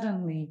side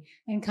suddenly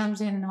and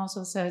comes in and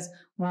also says,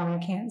 well, I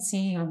can't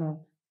see on the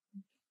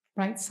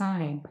right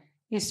side,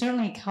 it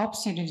certainly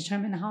helps you to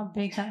determine how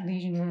big that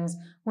lesion is,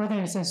 whether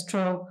it's a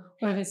stroke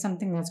or if it's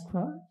something that's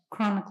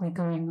chronically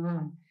going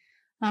on.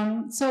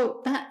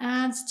 So that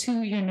adds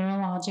to your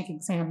neurologic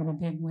exam in a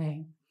big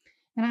way.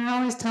 And I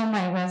always tell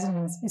my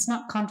residents, it's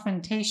not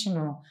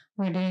confrontational.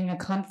 We're doing a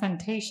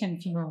confrontation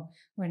field.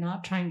 We're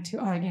not trying to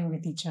argue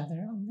with each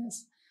other on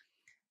this.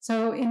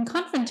 So in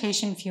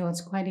confrontation field,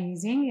 it's quite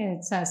easy.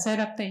 It's a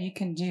setup that you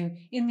can do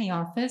in the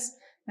office.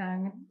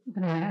 I'm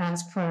going to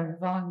ask for a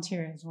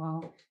volunteer as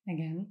well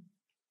again.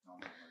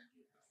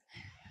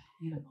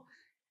 Yeah.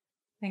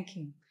 Thank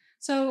you.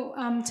 So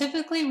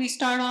typically we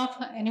start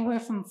off anywhere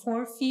from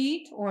 4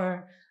 feet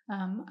or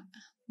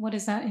what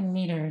is that in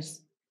meters?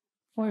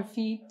 4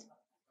 feet?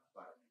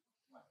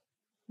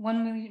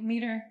 1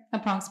 meter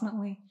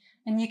approximately.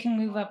 And you can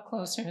move up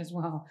closer as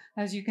well.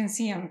 As you can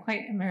see, I'm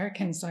quite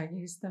American, so I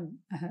use the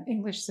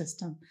English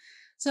system.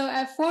 So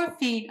at 4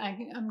 feet,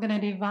 I'm going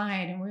to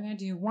divide and we're going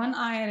to do one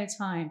eye at a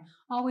time.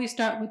 Always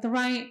start with the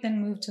right,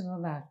 then move to the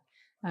left.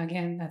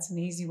 Again, that's an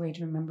easy way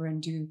to remember and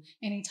do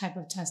any type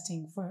of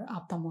testing for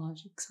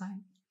ophthalmologic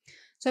side.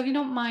 So if you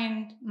don't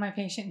mind, my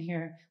patient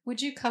here, would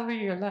you cover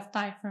your left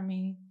eye for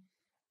me?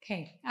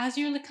 Okay, as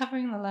you're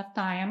covering the left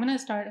eye, I'm going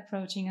to start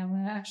approaching. I'm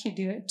going to actually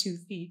do it 2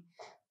 feet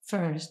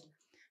first.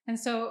 And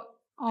so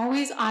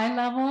always eye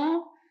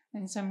level.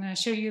 And so I'm going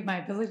to show you my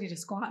ability to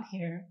squat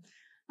here.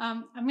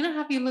 I'm going to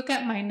have you look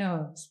at my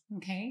nose,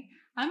 okay?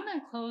 I'm going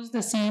to close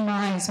the same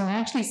eye so I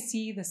actually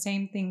see the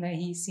same thing that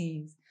he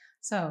sees.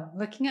 So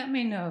looking at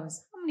my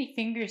nose, how many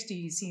fingers do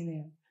you see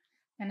there?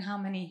 And how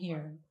many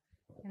here?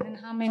 And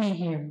then how many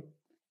here?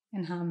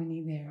 And how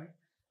many there?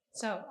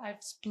 So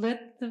I've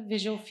split the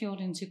visual field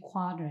into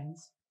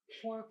quadrants,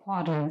 4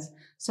 quadrants,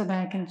 so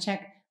that I can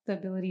check the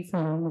ability for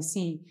him to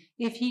see.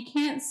 If he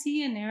can't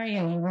see an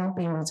area, he won't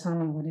be able to tell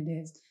me what it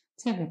is,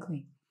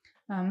 typically.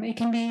 It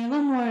can be a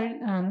little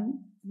more,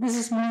 this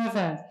is more of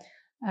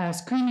a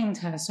screening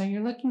test. So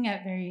you're looking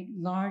at very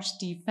large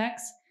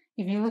defects.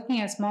 If you're looking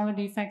at smaller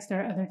defects,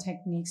 there are other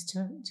techniques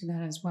to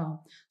that as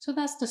well. So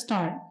that's the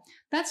start.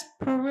 That's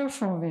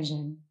peripheral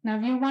vision. Now,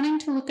 if you're wanting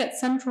to look at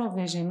central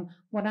vision,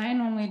 what I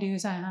normally do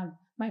is I have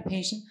my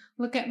patient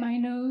look at my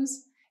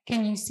nose.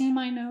 Can you see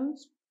my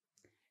nose?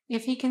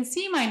 If he can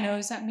see my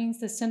nose, that means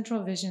the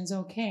central vision's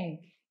okay.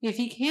 If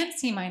he can't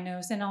see my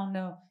nose, then I'll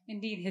know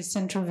indeed his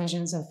central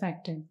vision's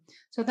affected.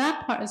 So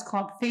that part is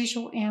called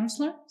facial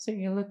amsler. So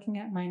you're looking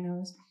at my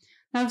nose.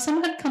 Now, if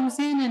someone comes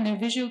in and their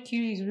visual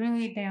acuity is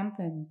really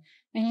dampened,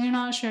 and you're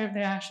not sure if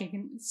they actually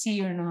can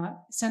see or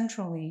not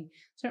centrally,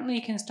 certainly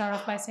you can start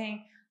off by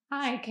saying,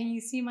 hi, can you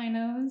see my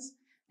nose?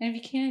 And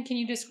if you can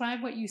you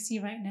describe what you see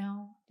right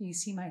now? Do you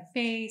see my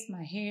face,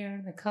 my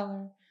hair, the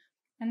color?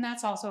 And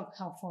that's also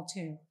helpful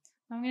too.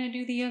 I'm going to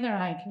do the other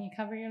eye. Can you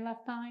cover your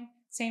left eye?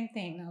 Same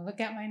thing. Now look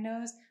at my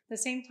nose. At the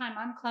same time,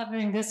 I'm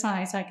covering this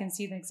eye so I can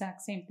see the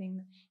exact same thing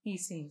that he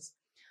sees.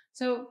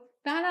 So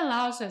that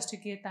allows us to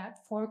get that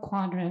 4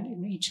 quadrant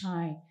in each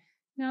eye.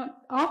 Now,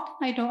 often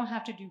I don't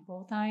have to do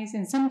both eyes.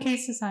 In some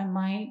cases, I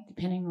might,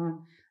 depending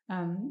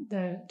on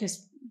the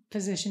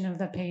disposition of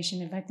the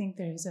patient, if I think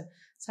there is a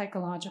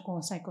psychological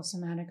or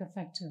psychosomatic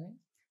effect to it.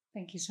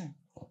 Thank you, sir.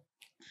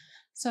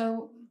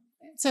 So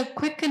it's a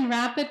quick and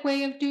rapid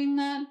way of doing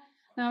that.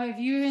 Now, if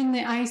you're in the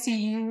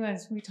ICU,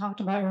 as we talked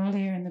about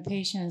earlier, and the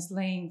patient is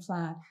laying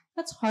flat,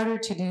 that's harder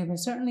to do, but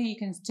certainly you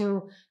can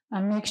still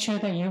make sure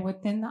that you're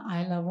within the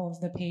eye level of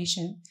the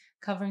patient,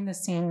 covering the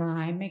same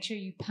eye. Make sure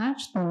you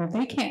patch them. If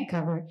they can't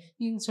cover it,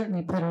 you can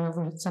certainly put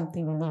over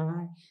something in their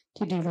eye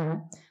to do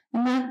that.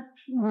 And that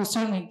will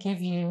certainly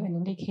give you an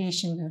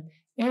indication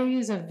of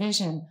areas of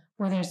vision,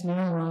 whether it's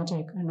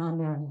neurologic or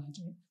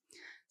non-neurologic.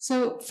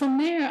 So from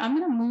there, I'm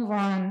going to move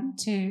on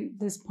to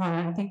this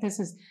part. I think this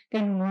is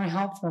going to be more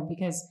helpful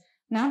because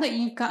now that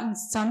you've gotten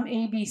some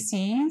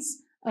ABCs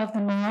of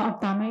the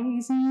neuro-ophthalmic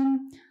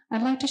exam,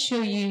 I'd like to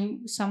show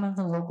you some of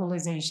the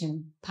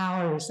localization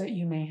powers that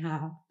you may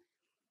have.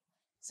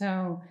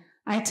 So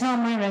I tell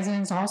my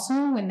residents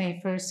also when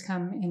they first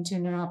come into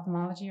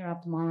neuro-ophthalmology or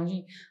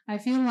ophthalmology, I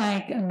feel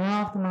like a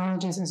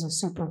neuro-ophthalmologist is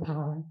a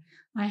superpower.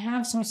 I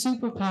have some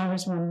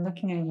superpowers when I'm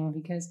looking at you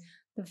because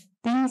the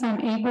things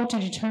I'm able to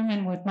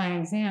determine with my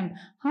exam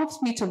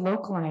helps me to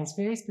localize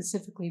very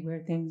specifically where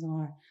things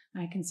are.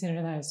 I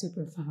consider that a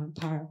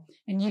superpower.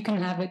 And you can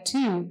have it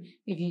too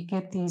if you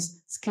get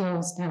these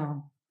skills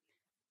down.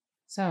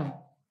 So,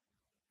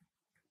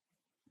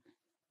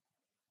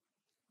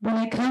 when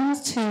it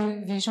comes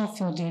to visual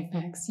field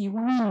defects, you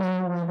want to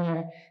know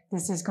whether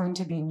this is going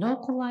to be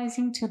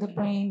localizing to the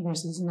brain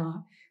versus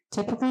not.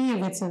 Typically,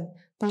 if it's a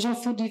visual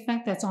field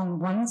defect that's on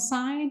one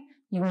side,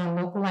 you want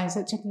to localize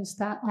it to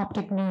that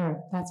optic nerve.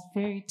 That's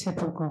very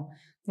typical.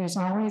 There's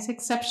always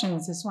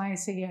exceptions. That's why I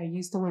say I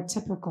use the word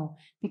typical,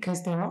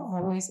 because there are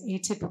always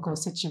atypical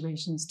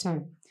situations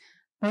too.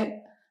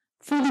 But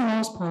for the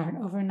most part,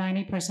 over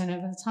 90%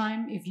 of the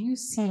time, if you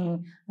see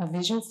a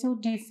visual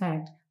field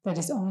defect that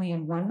is only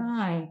in one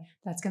eye,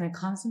 that's going to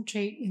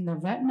concentrate in the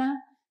retina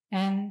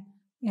and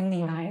in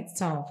the eye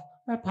itself,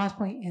 or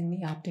possibly in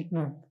the optic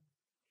nerve.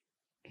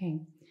 Okay,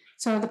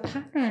 so the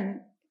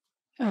pattern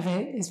of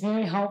it is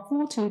very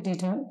helpful to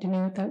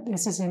denote that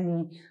this is in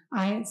the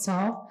eye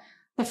itself.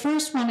 The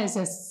first one is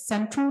a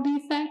central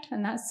defect,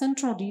 and that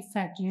central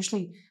defect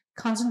usually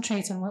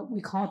concentrates on what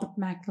we call the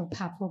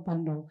maculopapular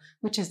bundle,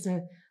 which is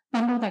the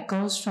bundle that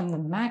goes from the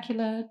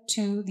macula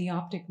to the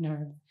optic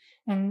nerve.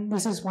 And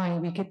this is why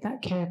we get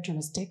that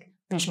characteristic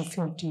visual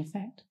field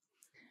defect.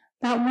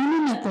 That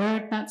one and a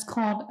third, that's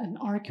called an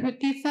arcuate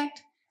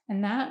defect,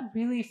 and that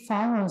really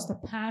follows the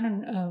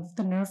pattern of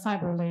the nerve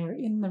fiber layer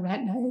in the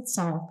retina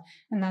itself,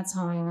 and that's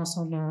how I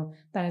also know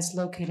that it's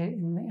located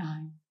in the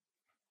eye.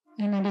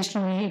 And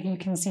additionally, if you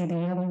can see the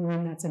other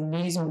one, that's a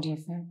nasal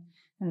defect,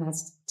 and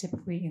that's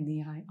typically in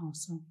the eye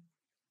also.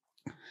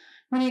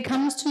 When it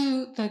comes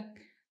to the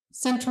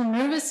central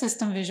nervous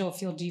system visual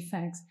field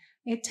defects,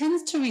 it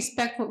tends to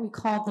respect what we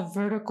call the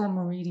vertical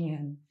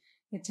meridian.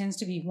 It tends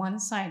to be one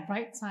side,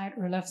 right side,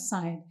 or left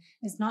side.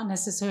 It's not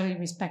necessarily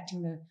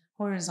respecting the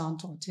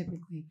horizontal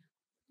typically.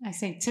 I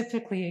say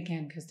typically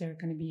again because there are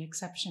going to be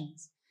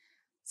exceptions.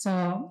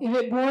 So if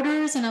it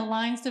borders and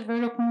aligns the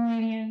vertical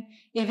meridian,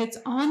 if it's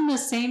on the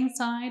same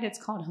side,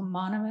 it's called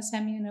homonymous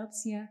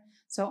hemianopsia.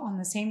 So on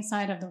the same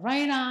side of the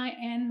right eye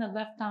and the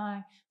left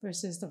eye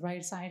versus the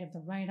right side of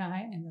the right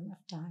eye and the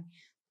left eye.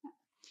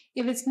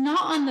 If it's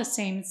not on the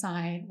same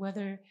side,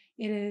 whether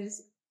it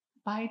is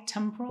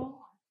bitemporal,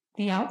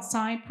 the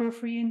outside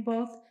periphery in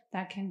both,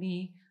 that can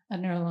be a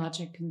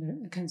neurologic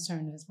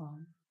concern as well.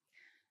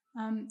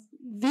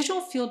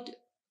 Visual field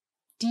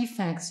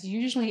defects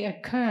usually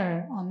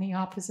occur on the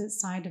opposite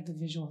side of the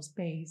visual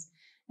space,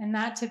 and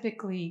that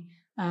typically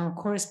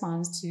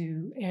corresponds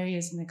to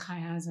areas in the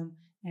chiasm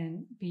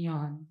and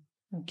beyond.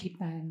 So keep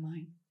that in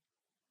mind.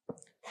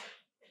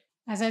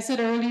 As I said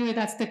earlier,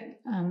 that's the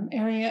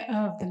area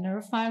of the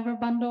nerve fiber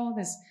bundle.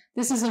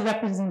 This is a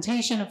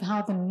representation of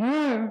how the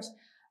nerve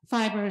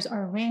fibers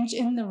are arranged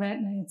in the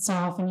retina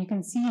itself, and you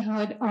can see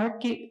how it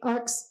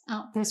arcs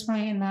out this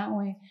way and that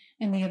way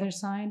and the other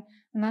side.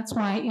 And that's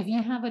why if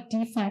you have a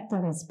defect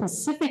that is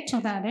specific to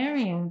that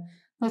area,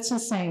 let's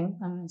just say, I'm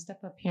going to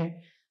step up here.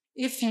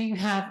 If you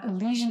have a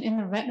lesion in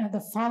the retina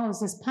that follows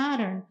this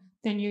pattern,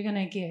 then you're going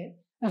to get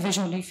a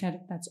visual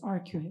defect that's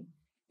arcuate.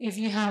 If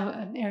you have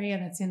an area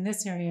that's in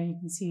this area, you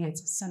can see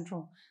it's a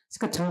central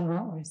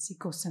scotoma or a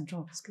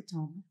secocentral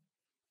scotoma.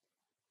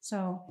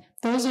 So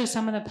those are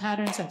some of the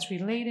patterns that's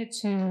related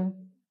to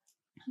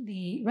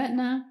the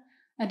retina.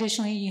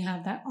 Additionally, you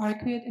have that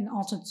arcuate and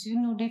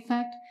altitudinal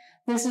defect.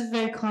 This is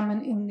very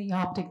common in the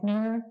optic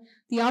nerve.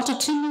 The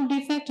altitudinal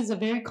defect is a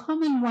very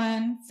common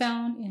one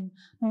found in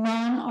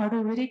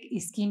non-arteritic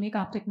ischemic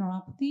optic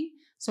neuropathy.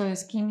 So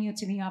ischemia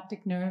to the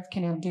optic nerve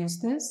can induce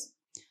this.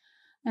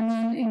 And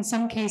then in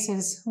some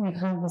cases, we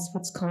have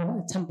what's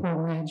called a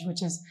temporal wedge,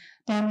 which is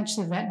damage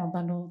to the retinal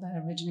bundle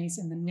that originates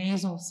in the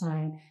nasal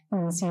side.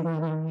 And we'll see that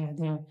area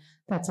there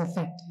that's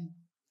affected.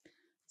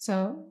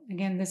 So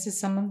again, this is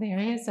some of the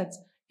areas that's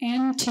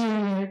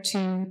anterior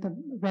to the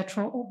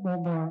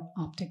retroorbital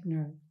optic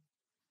nerve.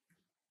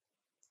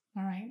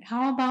 All right,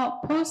 how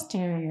about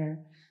posterior?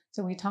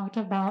 So we talked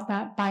about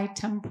that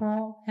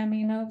bitemporal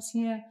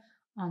hemianopsia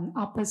on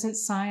opposite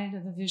side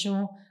of the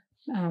visual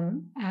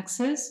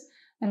axis,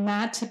 and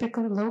that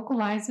typically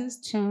localizes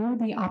to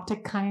the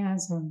optic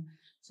chiasm.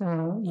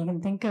 So you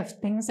can think of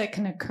things that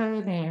can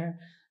occur there,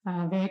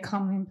 very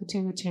common in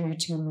pituitary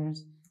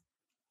tumors.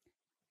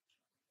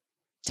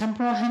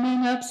 Temporal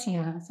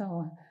hemianopsia,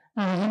 so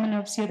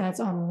hemianopsia that's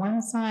on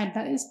one side,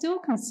 that is still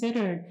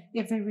considered,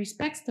 if it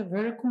respects the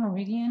vertical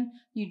meridian,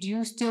 you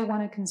do still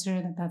want to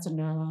consider that that's a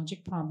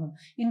neurologic problem.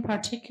 In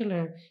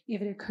particular,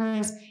 if it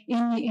occurs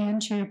in the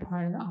anterior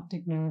part of the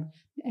optic nerve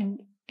and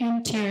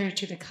anterior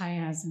to the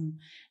chiasm.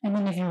 And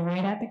then if you're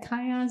right at the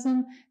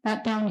chiasm,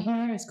 that down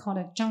here is called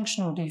a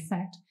junctional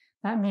defect.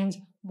 That means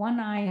one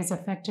eye is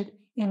affected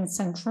in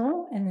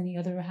central and then the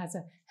other has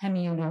a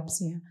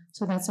hemianopsia.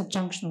 So that's a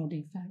junctional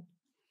defect.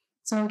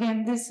 So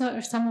again, these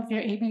are some of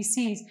your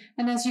ABCs.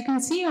 And as you can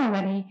see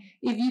already,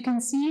 if you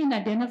can see and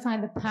identify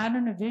the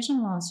pattern of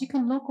vision loss, you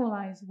can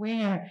localize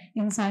where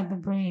inside the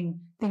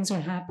brain things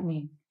are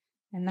happening.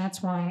 And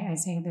that's why I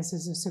say this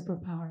is a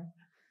superpower.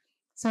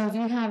 So if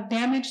you have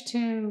damage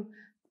to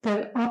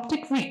the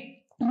optic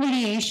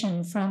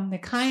radiation from the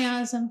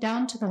chiasm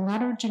down to the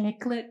lateral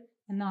geniculate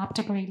and the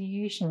optic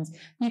radiations,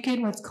 you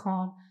get what's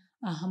called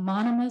a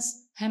homonymous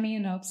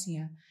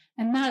hemianopsia.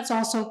 And that's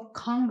also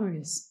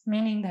congruous,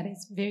 meaning that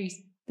it's the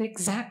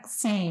exact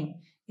same.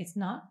 It's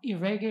not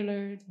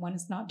irregular, one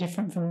is not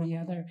different from the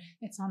other.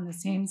 It's on the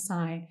same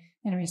side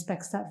and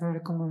respects that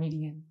vertical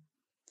meridian.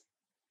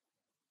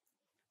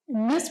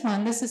 In this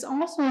one, this is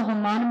also a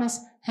homonymous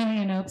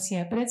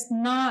hemianopsia, but it's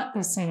not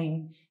the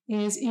same. It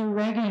is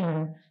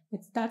irregular.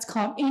 That's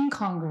called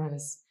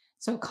incongruous.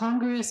 So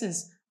congruous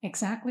is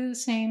exactly the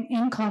same.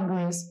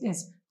 Incongruous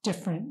is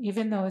different,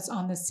 even though it's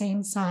on the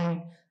same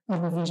side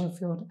of the visual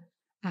field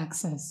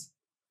axis.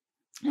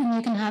 And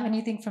you can have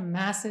anything from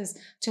masses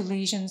to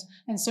lesions,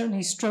 and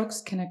certainly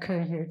strokes can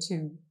occur here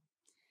too.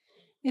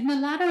 In the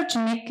lateral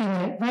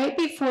geniculate, right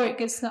before it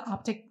gets to the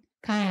optic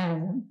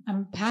chiasm,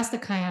 past the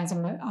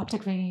chiasm, but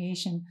optic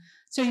radiation.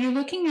 So you're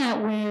looking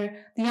at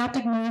where the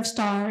optic nerve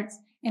starts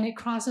and it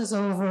crosses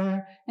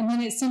over, and then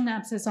it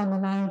synapses on the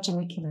lateral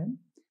geniculate.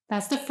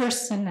 That's the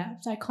first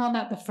synapse. I call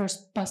that the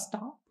first bus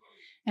stop.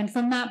 And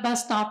from that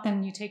bus stop,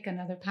 then you take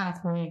another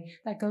pathway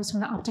that goes from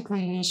the optic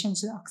radiation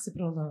to the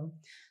occipital lobe.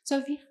 So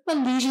if you have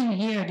a lesion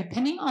here,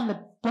 depending on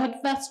the blood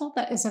vessel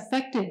that is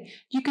affected,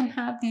 you can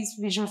have these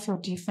visual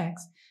field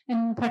defects.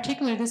 And in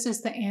particular, this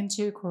is the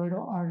anterior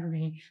choroidal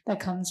artery that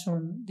comes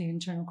from the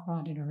internal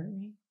carotid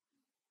artery.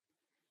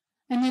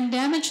 And then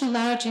damage to the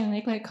lateral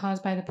geniculate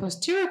caused by the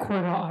posterior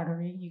choroidal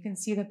artery, you can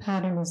see the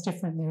pattern is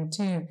different there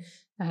too.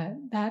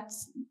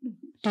 That's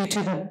due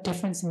to the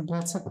difference in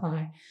blood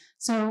supply.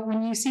 So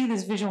when you see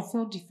this visual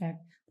field defect,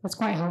 that's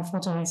quite helpful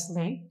to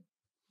isolate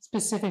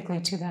specifically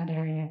to that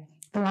area,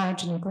 the lateral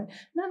geniculate.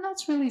 Now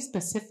that's really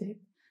specific.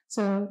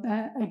 So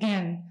that,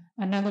 again,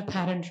 another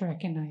pattern to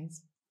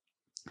recognize.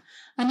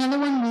 Another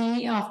one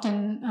we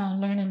often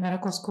learn in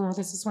medical school,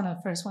 this is one of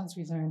the first ones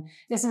we learn,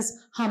 is this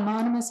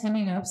homonymous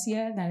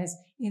hemianopsia that is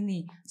in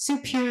the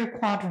superior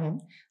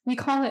quadrant. We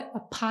call it a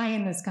pie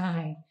in the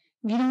sky.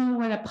 If you don't know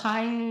what a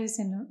pie is,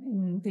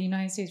 in the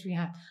United States, we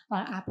have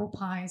apple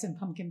pies and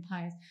pumpkin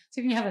pies.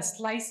 So if you have a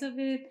slice of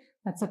it,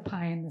 that's a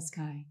pie in the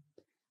sky.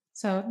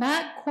 So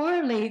that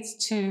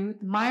correlates to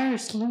the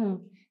Meyer's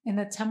loop in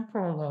the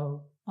temporal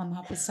lobe on the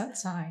opposite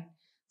side.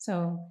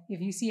 So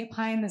if you see a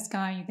pie in the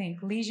sky, you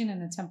think lesion in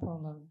the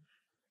temporal lobe.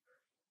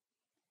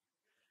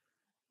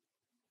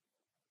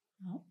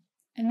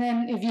 And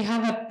then if you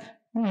have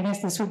I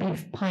guess this would be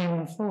pie on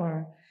the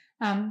floor,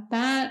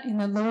 that in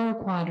the lower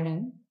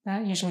quadrant,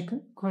 that usually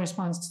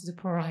corresponds to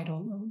the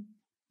parietal lobe.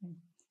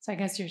 So I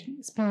guess you're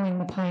spilling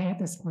the pie at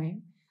this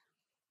point.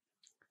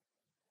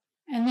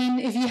 And then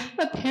if you have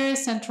a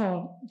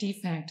paracentral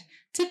defect,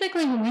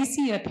 typically when we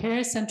see a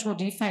paracentral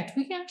defect,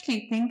 we can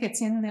actually think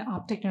it's in the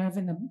optic nerve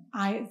in the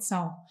eye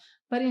itself.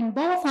 But in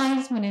both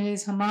eyes, when it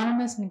is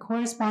homonymous and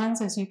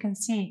corresponds, as you can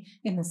see,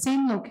 in the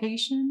same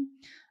location,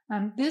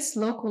 this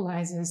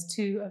localizes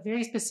to a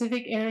very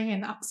specific area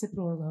in the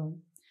occipital lobe.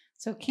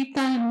 So keep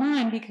that in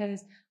mind,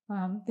 because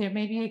there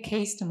may be a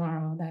case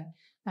tomorrow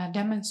that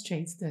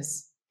demonstrates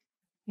this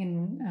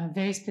in a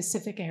very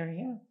specific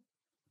area.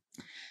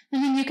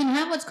 And then you can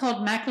have what's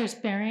called macular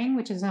sparing,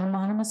 which is a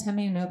homonymous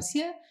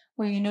hemianopsia,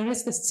 where you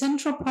notice the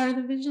central part of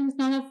the vision is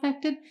not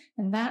affected,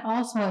 and that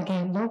also,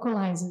 again,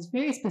 localizes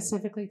very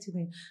specifically to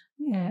the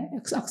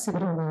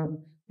occipital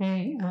lobe,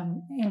 very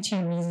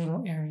anterior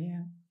mesial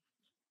area.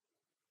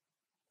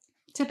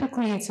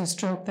 Typically, it's a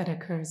stroke that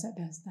occurs that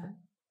does that.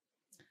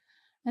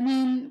 And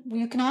then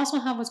you can also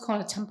have what's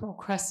called a temporal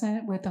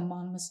crescent with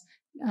homonymous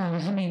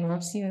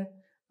hemianopsia,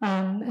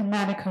 and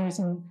that occurs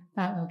in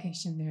that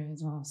location there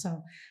as well.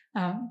 So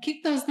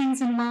keep those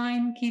things in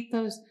mind, keep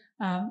those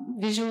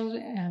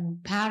visual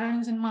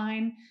patterns in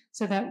mind,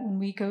 so that when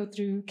we go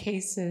through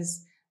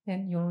cases,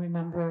 then you'll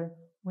remember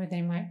where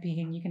they might be,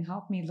 and you can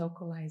help me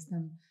localize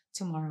them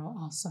tomorrow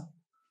also.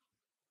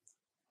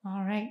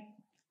 All right.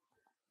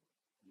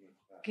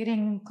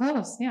 Getting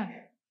close, yeah.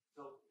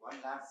 So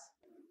one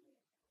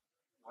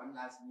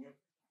last meal,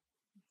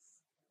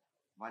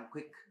 one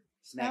quick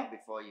snack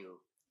before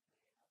you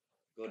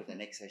go to the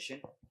next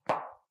session.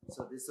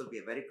 So this will be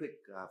a very quick.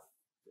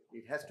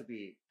 It has to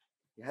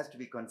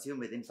be consumed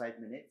within 5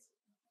 minutes.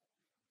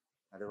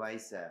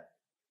 Otherwise,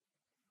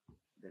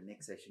 the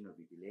next session will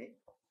be delayed.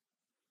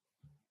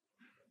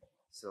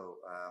 So,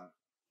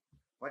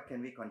 what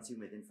can we consume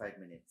within 5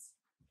 minutes?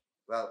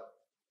 Well,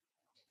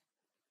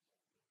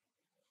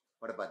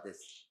 what about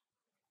this?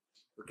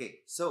 Okay,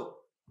 so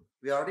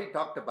we already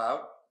talked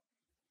about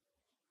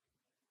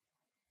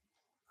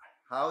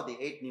how the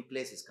 8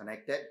 nucleus is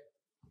connected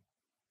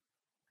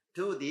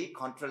to the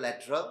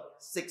contralateral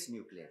 6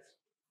 nucleus.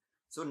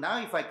 So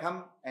now if I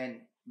come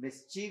and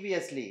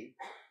mischievously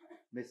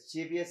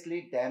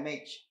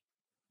damage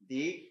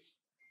the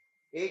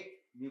 8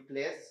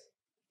 nucleus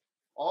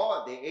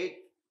or the 8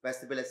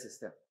 vestibular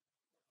system,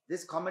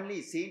 this commonly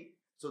is seen.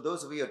 So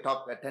those of you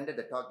who attended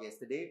the talk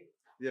yesterday,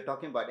 we were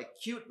talking about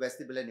acute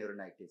vestibular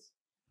neuronitis.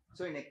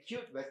 So in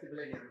acute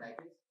vestibular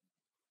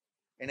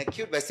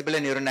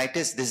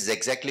neuronitis, this is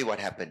exactly what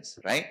happens,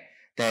 right?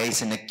 there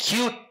is an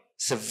acute,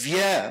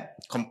 severe,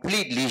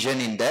 complete lesion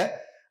in the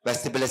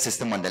vestibular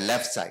system on the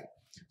left side.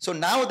 So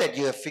now that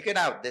you have figured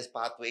out these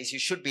pathways, you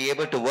should be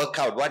able to work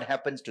out what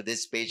happens to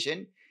this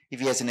patient if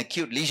he has an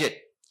acute lesion.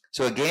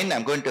 So again,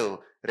 I'm going to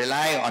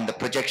rely on the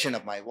projection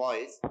of my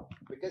voice,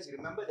 because you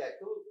remember there are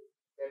two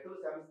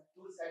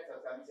sets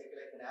of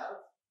semicircular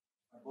canals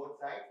on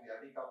both sides. We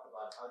already talked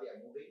about how they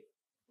are moving.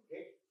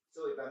 Okay,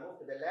 so if I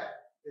move to the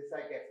left, this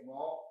side gets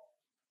more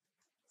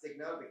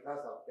signal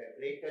because of the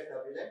greater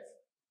turbulence.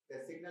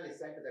 The signal is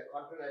sent to the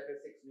contralateral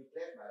 6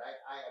 nucleus. My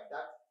right eye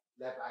abducts,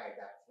 left eye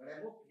adducts. When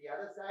I move to the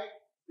other side,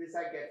 this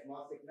side gets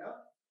more signal.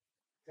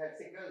 That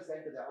signal is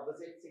sent to the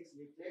opposite 6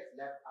 nucleus,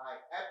 left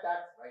eye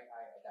abducts, right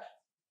eye adducts.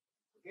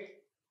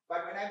 Okay?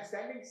 But when I'm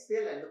standing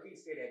still and looking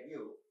straight at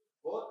you,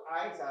 both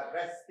eyes are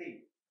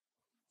resting.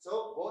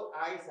 So both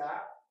eyes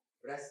are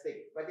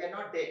resting, but they are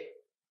not dead.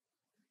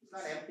 It's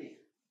not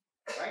empty,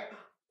 right?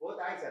 Both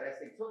eyes are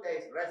resting. So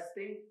there is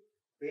resting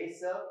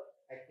basal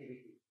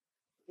activity.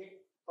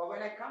 Okay? But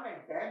when I come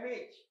and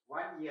damage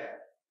one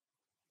ear,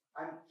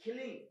 I'm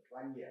killing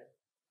one ear.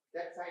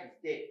 That side is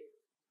dead.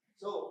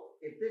 So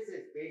if this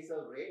is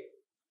basal rate,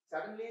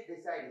 suddenly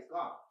this side is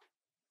gone,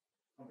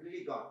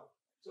 completely gone.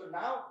 So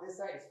now this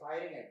side is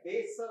firing at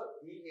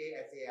basal,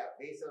 B-A-S-A-L,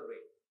 basal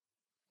rate.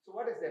 So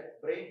what does the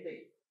brain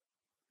think?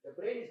 The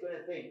brain is going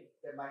to think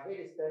that my head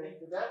is turning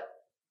to the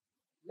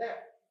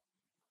left,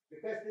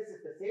 because this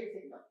is the same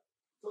signal.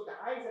 So the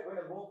eyes are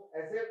going to move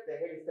as if the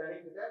head is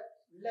turning to the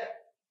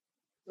left.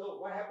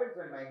 So what happens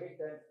when my head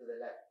turns to the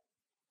left?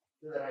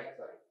 To the right,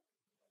 sorry.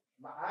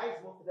 My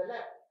eyes move to the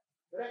left,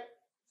 correct?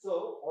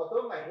 So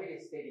although my head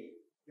is steady,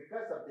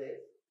 because of this,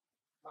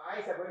 my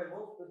eyes are going to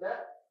move to the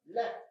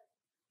left,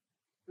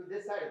 to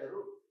this side of the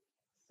room.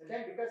 And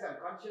then because I'm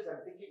conscious,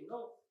 I'm thinking,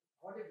 no,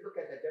 I want to look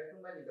at the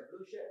gentleman in the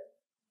blue shirt.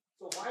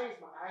 So why is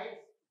my eyes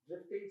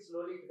drifting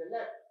slowly to the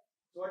left?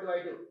 So what do?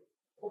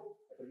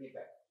 I bring it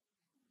back.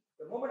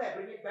 The moment I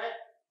bring it back,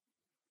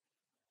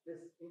 this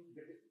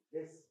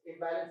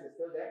imbalance is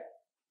still there.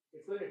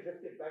 It's going to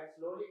drift it back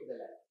slowly to the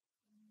left.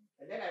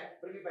 And then I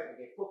bring it back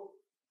again. Poof.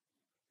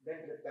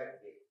 Then drift back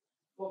again.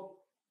 Poof.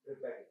 Drift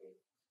back again.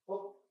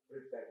 Poof.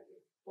 Drift back again.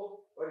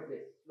 Poof. What is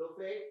this? Slow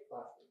fade,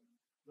 fast fade.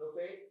 Slow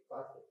fade,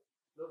 fast fade.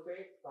 Slow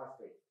fade, fast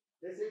fade.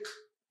 This is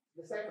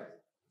the segment.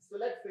 So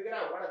let's figure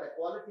out what are the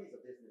qualities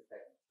of this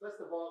nystagmus. First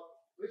of all,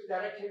 which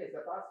direction is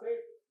the fast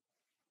fade?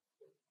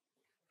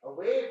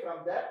 Away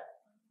from the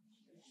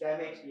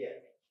damaged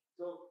ear.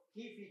 So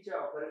key feature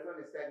of peripheral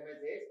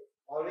nystagmus is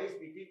always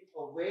beating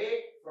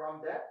away from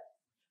the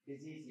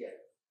diseased ear.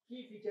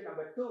 Key feature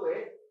number 2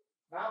 is,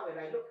 now when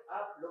I look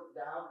up, look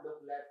down,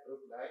 look left, look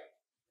right,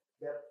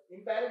 the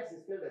imbalance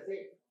is still the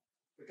same,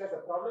 because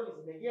the problem is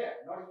in the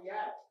ear, not in the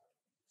eye.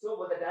 So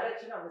will the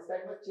direction of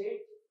nystagmus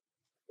change?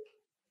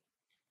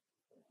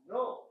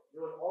 No,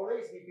 you will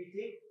always be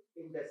beating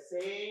in the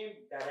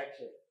same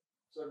direction.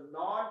 So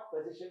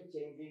non-position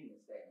changing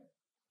nystagmus.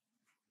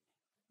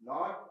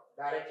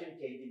 Non-direction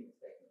changing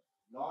nystagmus.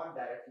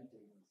 Non-direction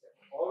changing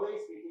nystagmus.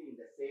 Always beating in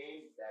the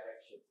same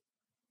direction,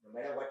 no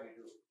matter what you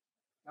do.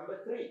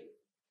 Number 3,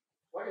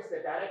 what is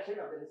the direction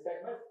of the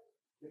nystagmus?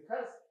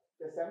 Because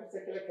the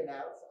semicircular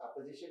canals are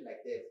positioned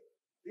like this.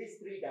 These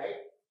 3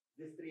 died,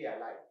 these 3 are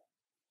alive.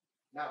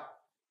 Now,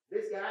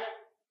 this guy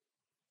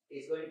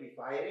is going to be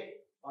firing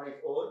on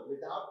its own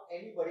without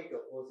anybody to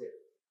oppose it.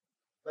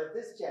 But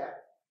this chap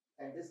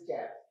and this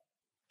chap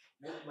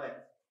movement,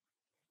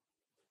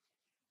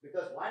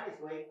 because one is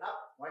going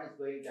up, one is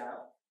going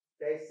down,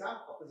 there is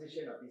some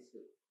opposition of these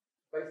two,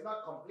 but it's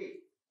not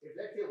complete. If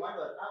let's say one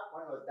was up,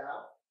 one was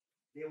down,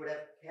 they would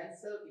have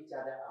cancelled each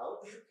other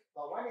out,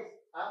 but one is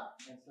up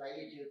and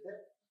slightly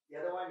tilted, the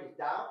other one is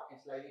down and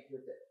slightly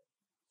tilted.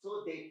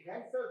 So they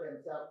cancel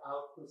themselves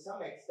out to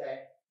some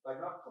extent,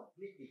 but not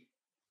completely.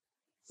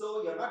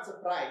 So you're not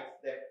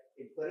surprised that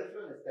in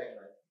peripheral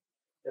nystagmus,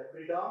 the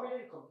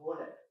predominant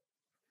component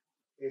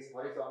is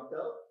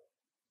horizontal,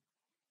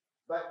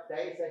 but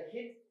there is a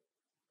hint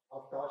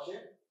of torsion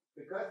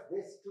because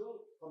these 2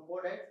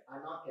 components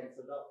are not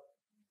cancelled out.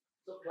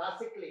 So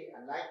classically,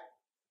 unlike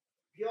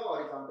pure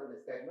horizontal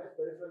nystagmus,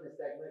 peripheral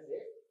nystagmus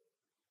is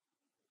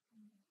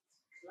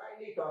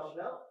slightly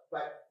torsional,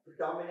 but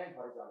predominant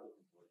horizontal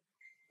component.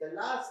 The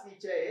last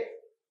feature is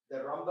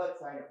the rhomboid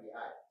sign of the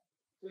eye.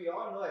 So you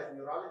all know as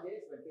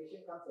neurologists, when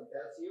patient comes and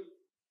tells you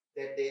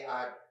that they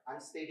are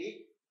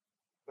unsteady,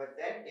 but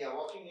then they are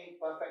walking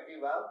in perfectly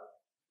well,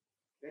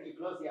 when you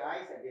close the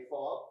eyes and they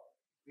fall,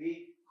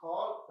 we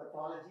call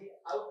pathology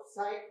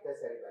outside the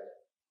cerebellum,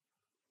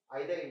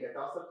 either in the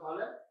dorsal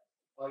column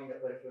or in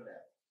the peripheral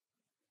nerve.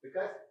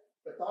 Because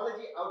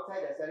pathology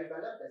outside the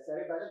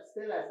cerebellum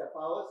still has the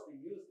powers to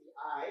use the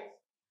eyes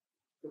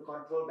to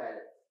control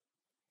balance.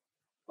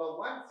 But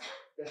once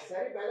the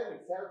cerebellum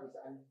itself is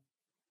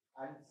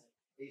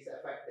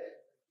affected,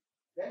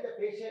 then the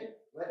patient,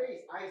 whether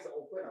his eyes are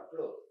open or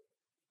closed,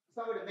 it's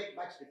not going to make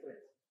much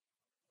difference,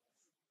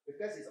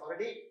 because it's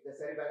already, the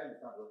cerebellum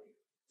is not working.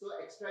 So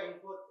extra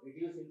input,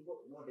 reduced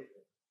input, no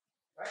difference,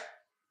 right?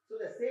 So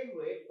the same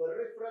way,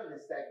 peripheral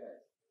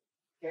nystagmus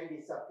can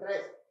be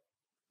suppressed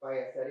by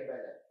a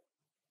cerebellum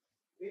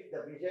if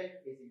the vision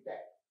is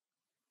intact.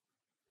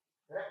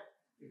 Correct?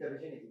 If the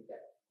vision is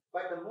intact.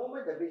 But the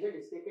moment the vision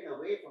is taken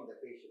away from the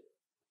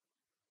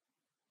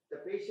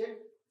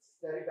patient's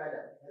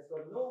cerebellum has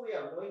got no way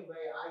of knowing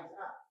where your eyes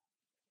are,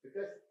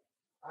 because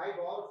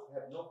eyeballs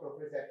have no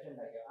proprioception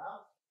like your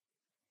arms.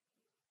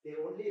 They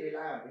only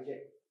rely on vision.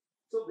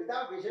 So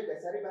without vision,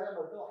 the cerebellum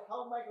will know,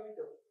 how am I going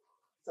to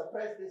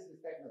suppress this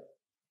nystagmus?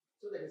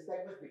 So the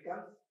nystagmus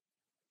becomes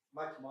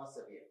much more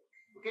severe.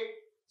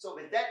 Okay? So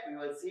with that, we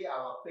will see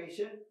our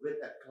patient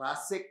with a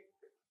classic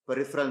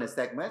peripheral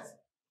nystagmus.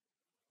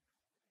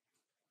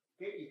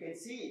 Okay, you can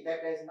see that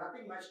there's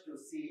nothing much to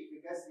see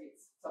because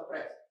it's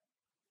suppressed.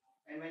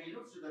 And when he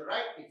looks to the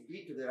right, it's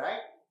beat to the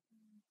right.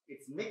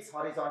 It's mixed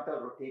horizontal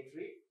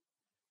rotatory.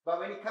 But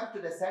when he comes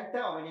to the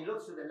center or when he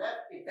looks to the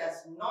left, it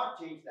does not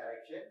change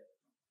direction.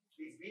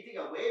 It's beating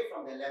away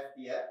from the left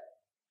ear.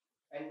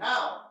 And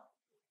now,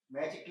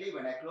 magically,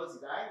 when I close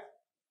his eyes,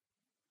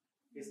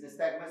 his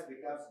nystagmus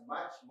becomes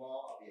much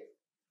more obvious.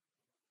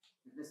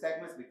 His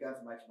nystagmus becomes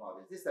much more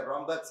obvious. This is the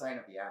Romberg sign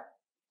of the eye.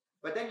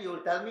 But then you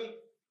will tell me,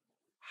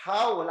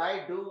 how will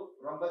I do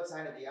Romberg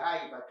sign of the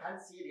eye if I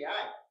can't see the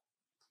eye?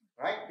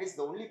 Right? This is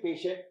the only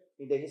patient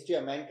in the history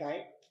of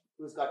mankind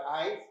who's got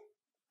eyes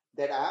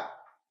that are,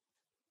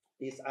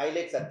 his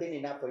eyelids are thin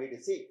enough for you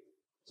to see.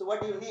 So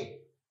what do you need?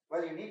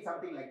 Well, you need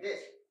something like this,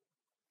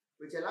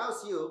 which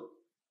allows you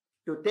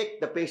to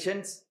take the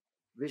patient's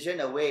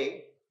vision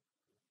away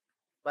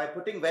by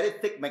putting very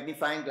thick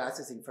magnifying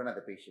glasses in front of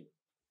the patient.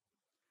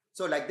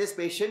 So like this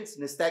patient's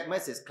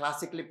nystagmus is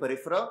classically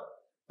peripheral,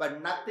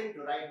 but nothing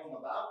to write home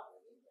about.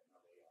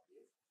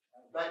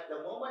 But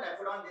the moment I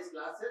put on these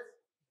glasses,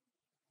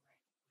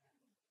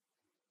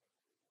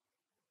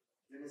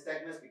 the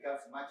nystagmus becomes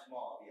much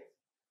more obvious.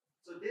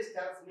 So this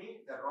tells me,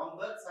 the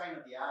Romberg sign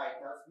of the eye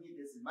tells me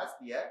this must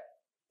be a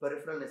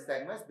peripheral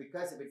nystagmus,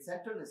 because if it's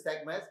central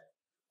nystagmus,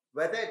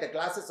 whether the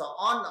glasses are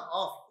on or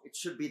off, it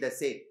should be the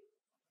same.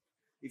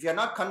 If you're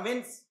not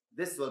convinced,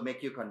 this will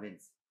make you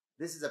convinced.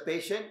 This is a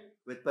patient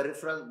with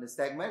peripheral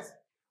nystagmus.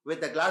 With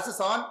the glasses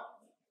on,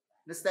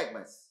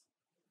 nystagmus.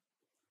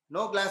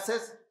 No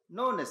glasses,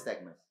 no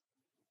nystagmus.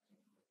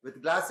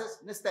 With glasses,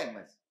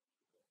 nystagmus.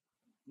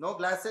 No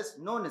glasses,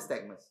 no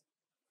nystagmus.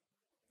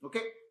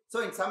 Okay?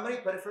 So in summary,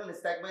 peripheral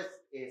nystagmus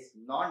is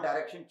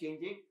non-direction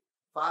changing,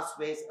 fast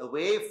ways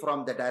away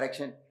from the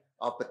direction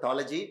of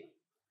pathology,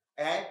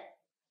 and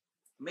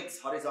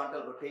mixed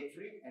horizontal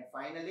rotatory, and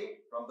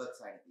finally, Romberg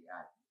sign of the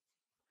eye.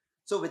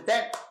 So with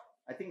that,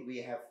 I think we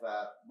have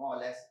more or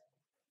less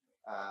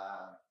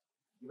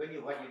given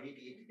you what you need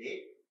to eat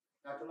today.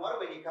 Now tomorrow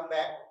when you come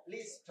back,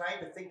 please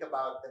try to think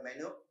about the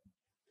menu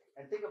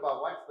and think about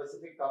what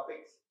specific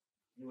topics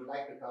you would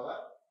like to cover.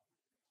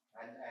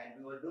 And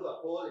we will do a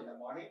poll in the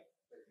morning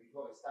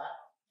before we start.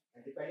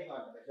 And depending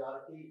on the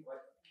majority,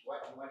 what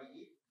you want to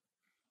eat,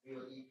 we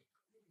will eat.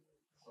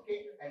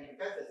 Okay? And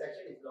because the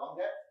session is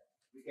longer,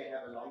 we can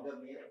have a longer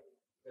meal.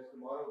 Because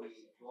tomorrow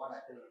we go on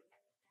until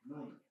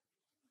noon.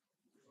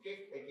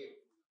 Okay? Thank you.